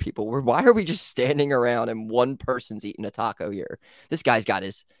these other people? Why are we just standing around and one person's eating a taco here? This guy's got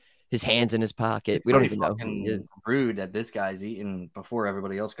his hands in his pocket. We don't even know. It's rude that this guy's eating before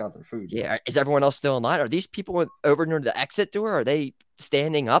everybody else got their food. Yeah, is everyone else still in line? Are these people over near the exit door? Are they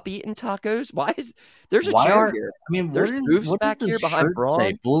standing up eating tacos? There's a chair here? I mean, there's moves back here behind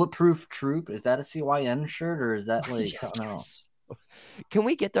Braun. Bulletproof Troop. Is that a CYN shirt, or is that like something else? Can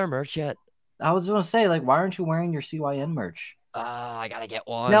we get their merch yet? I was going to say, like, why aren't you wearing your CYN merch? I gotta get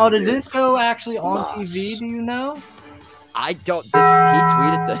one. Now, did this go actually on TV? Do you know? I don't. He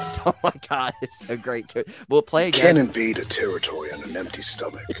tweeted this. Oh my god, it's so great. We'll play again. You can't invade a territory on an empty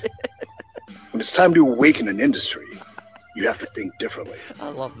stomach. When it's time to awaken an industry, you have to think differently. I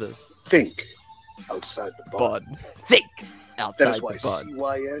love this. Think outside the bun. Think outside that is why the bun.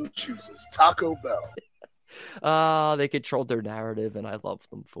 CYN chooses Taco Bell. They controlled their narrative, and I love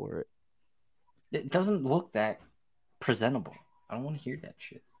them for it. It doesn't look that presentable. I don't want to hear that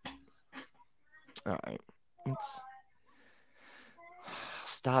shit. All right. Let's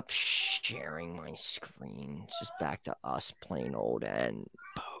stop sharing my screen. It's just back to us plain old and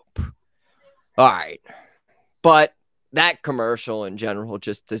Pope. All right. But that commercial in general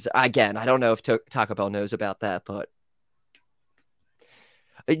just is, again, I don't know if Taco Bell knows about that, but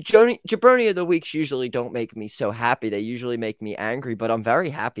jaBROni of the weeks usually don't make me so happy. They usually make me angry, but I'm very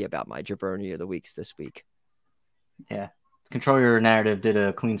happy about my jaBROni of the weeks this week. Yeah. Control Your Narrative did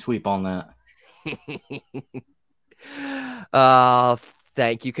a clean sweep on that.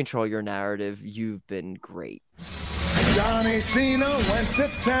 Thank you, Control Your Narrative. You've been great. Johnny Cena went to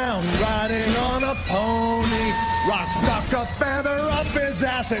town riding on a pony. Rock stuck a feather up his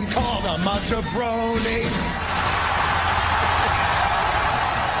ass and called him a jaBROni.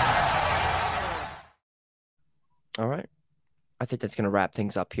 All right. I think that's going to wrap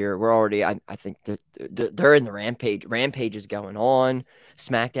things up here. We're already, I think they're in the rampage. Rampage is going on.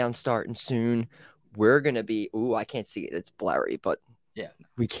 SmackDown starting soon. We're going to be, I can't see it. It's blurry, but yeah,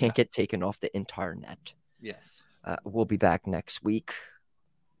 we can't get taken off the internet. Yes. We'll be back next week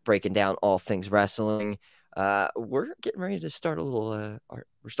breaking down all things wrestling. We're getting ready to start a little,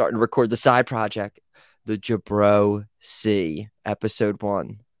 we're starting to record the side project, the jaBROC episode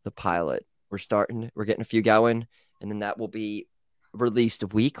 1, the pilot. We're getting a few going, and then that will be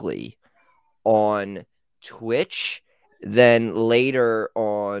released weekly on Twitch. Then later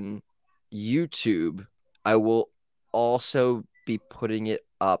on YouTube, I will also be putting it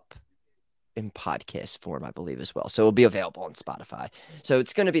up in podcast form, I believe, as well. So it'll be available on Spotify. So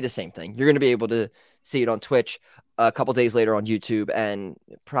it's going to be the same thing. You're going to be able to see it on Twitch a couple days later on YouTube, and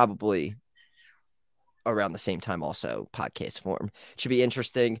probably around the same time also podcast form. It should be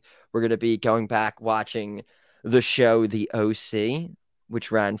interesting. We're going to be going back watching the show The OC,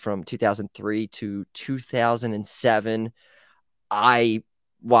 which ran from 2003 to 2007. I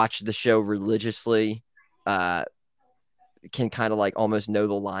watched the show religiously. can kind of like almost know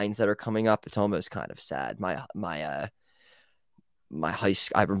the lines that are coming up. It's almost kind of sad. My high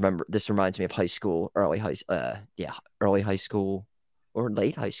school. I remember this reminds me of high school, early high school or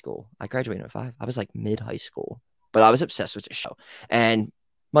late high school. I graduated in 2005. I was like mid high school, but I was obsessed with the show. And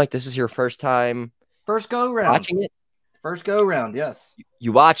Mike, this is your first time First go round. watching it. First go round, yes.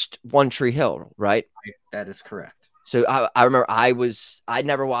 You watched One Tree Hill, right? That is correct. So I remember I'd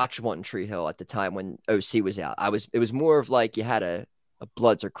never watched One Tree Hill at the time when OC was out. It was more of like you had a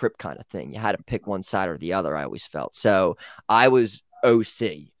Bloods or Crip kind of thing. You had to pick one side or the other, I always felt. So I was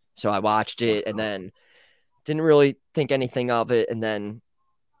OC. So I watched it and then didn't really think anything of it. And then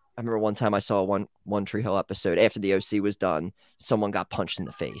I remember one time I saw One Tree Hill episode after the OC was done. Someone got punched in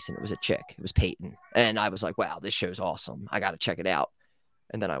the face and it was a chick. It was Peyton. And I was like, wow, this show's awesome. I got to check it out.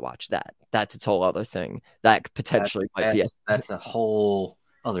 And then I watched that. That's its whole other thing. That potentially might be that's a whole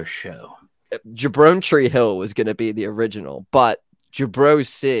other show. jaBROni Tree Hill was going to be the original, but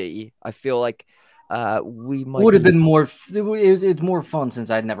jaBROC, I feel like we might would have been more. It's more fun since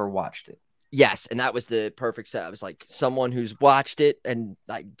I'd never watched it. Yes, and that was the perfect set. I was like someone who's watched it and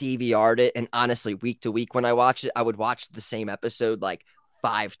like DVR'd it, and honestly, week to week when I watched it, I would watch the same episode like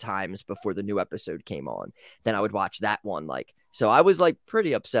 5 times before the new episode came on. Then I would watch that one so I was like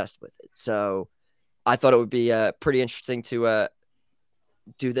pretty obsessed with it. So I thought it would be pretty interesting to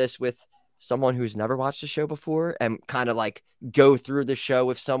do this with someone who's never watched the show before and kind of like go through the show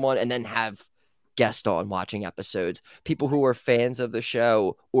with someone and then have guest on watching episodes, people who are fans of the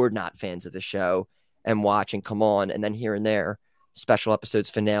show or not fans of the show and watch and come on. And then here and there, special episodes,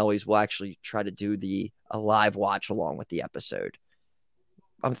 finales, we'll actually try to do a live watch along with the episode.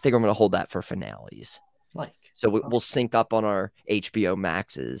 I think I'm going to hold that for finales. So we'll sync up on our HBO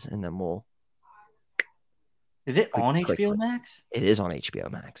Maxes and then we'll. Is it on HBO Max? It is on HBO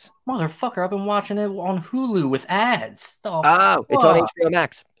Max. Motherfucker, I've been watching it on Hulu with ads. It's on HBO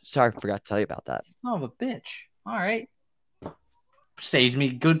Max. Sorry, forgot to tell you about that. Son of a bitch. All right. Saves me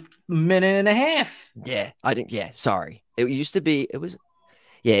a good minute and a half. Yeah, I didn't. Yeah, sorry. It used to be,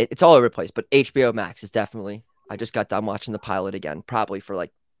 it's all over the place, but HBO Max is definitely, I just got done watching the pilot again, probably for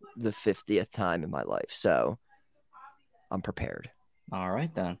like the 50th time in my life. So I'm prepared. All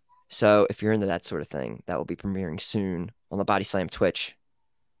right, then. So if you're into that sort of thing, that will be premiering soon on the Body Slam Twitch.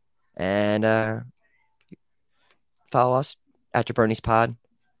 And follow us at jaBROnis Pod,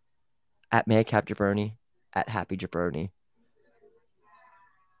 at Maycap jaBROni, at Happy jaBROni.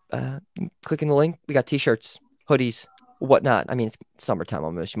 Clicking the link, we got t-shirts, hoodies, whatnot. I mean, it's summertime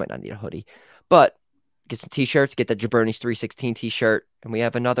almost. You might not need a hoodie, but get some t-shirts, get the jaBROnis 316 t-shirt. And we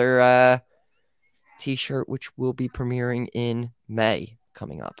have another t-shirt, which will be premiering in May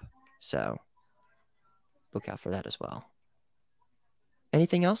coming up. So look out for that as well.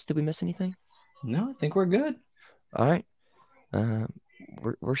 Anything else? Did we miss anything? No, I think we're good. All right.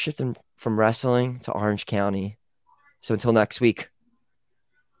 We're shifting from wrestling to Orange County. So until next week,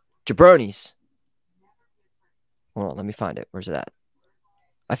 jaBROnis. Hold on, let me find it. Where's it at?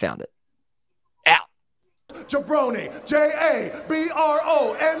 I found it. Out. jaBROni, jaBROni,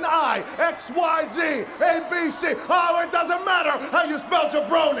 XYZ, ABC. Oh, it doesn't matter how you spell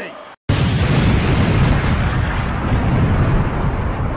jaBROni.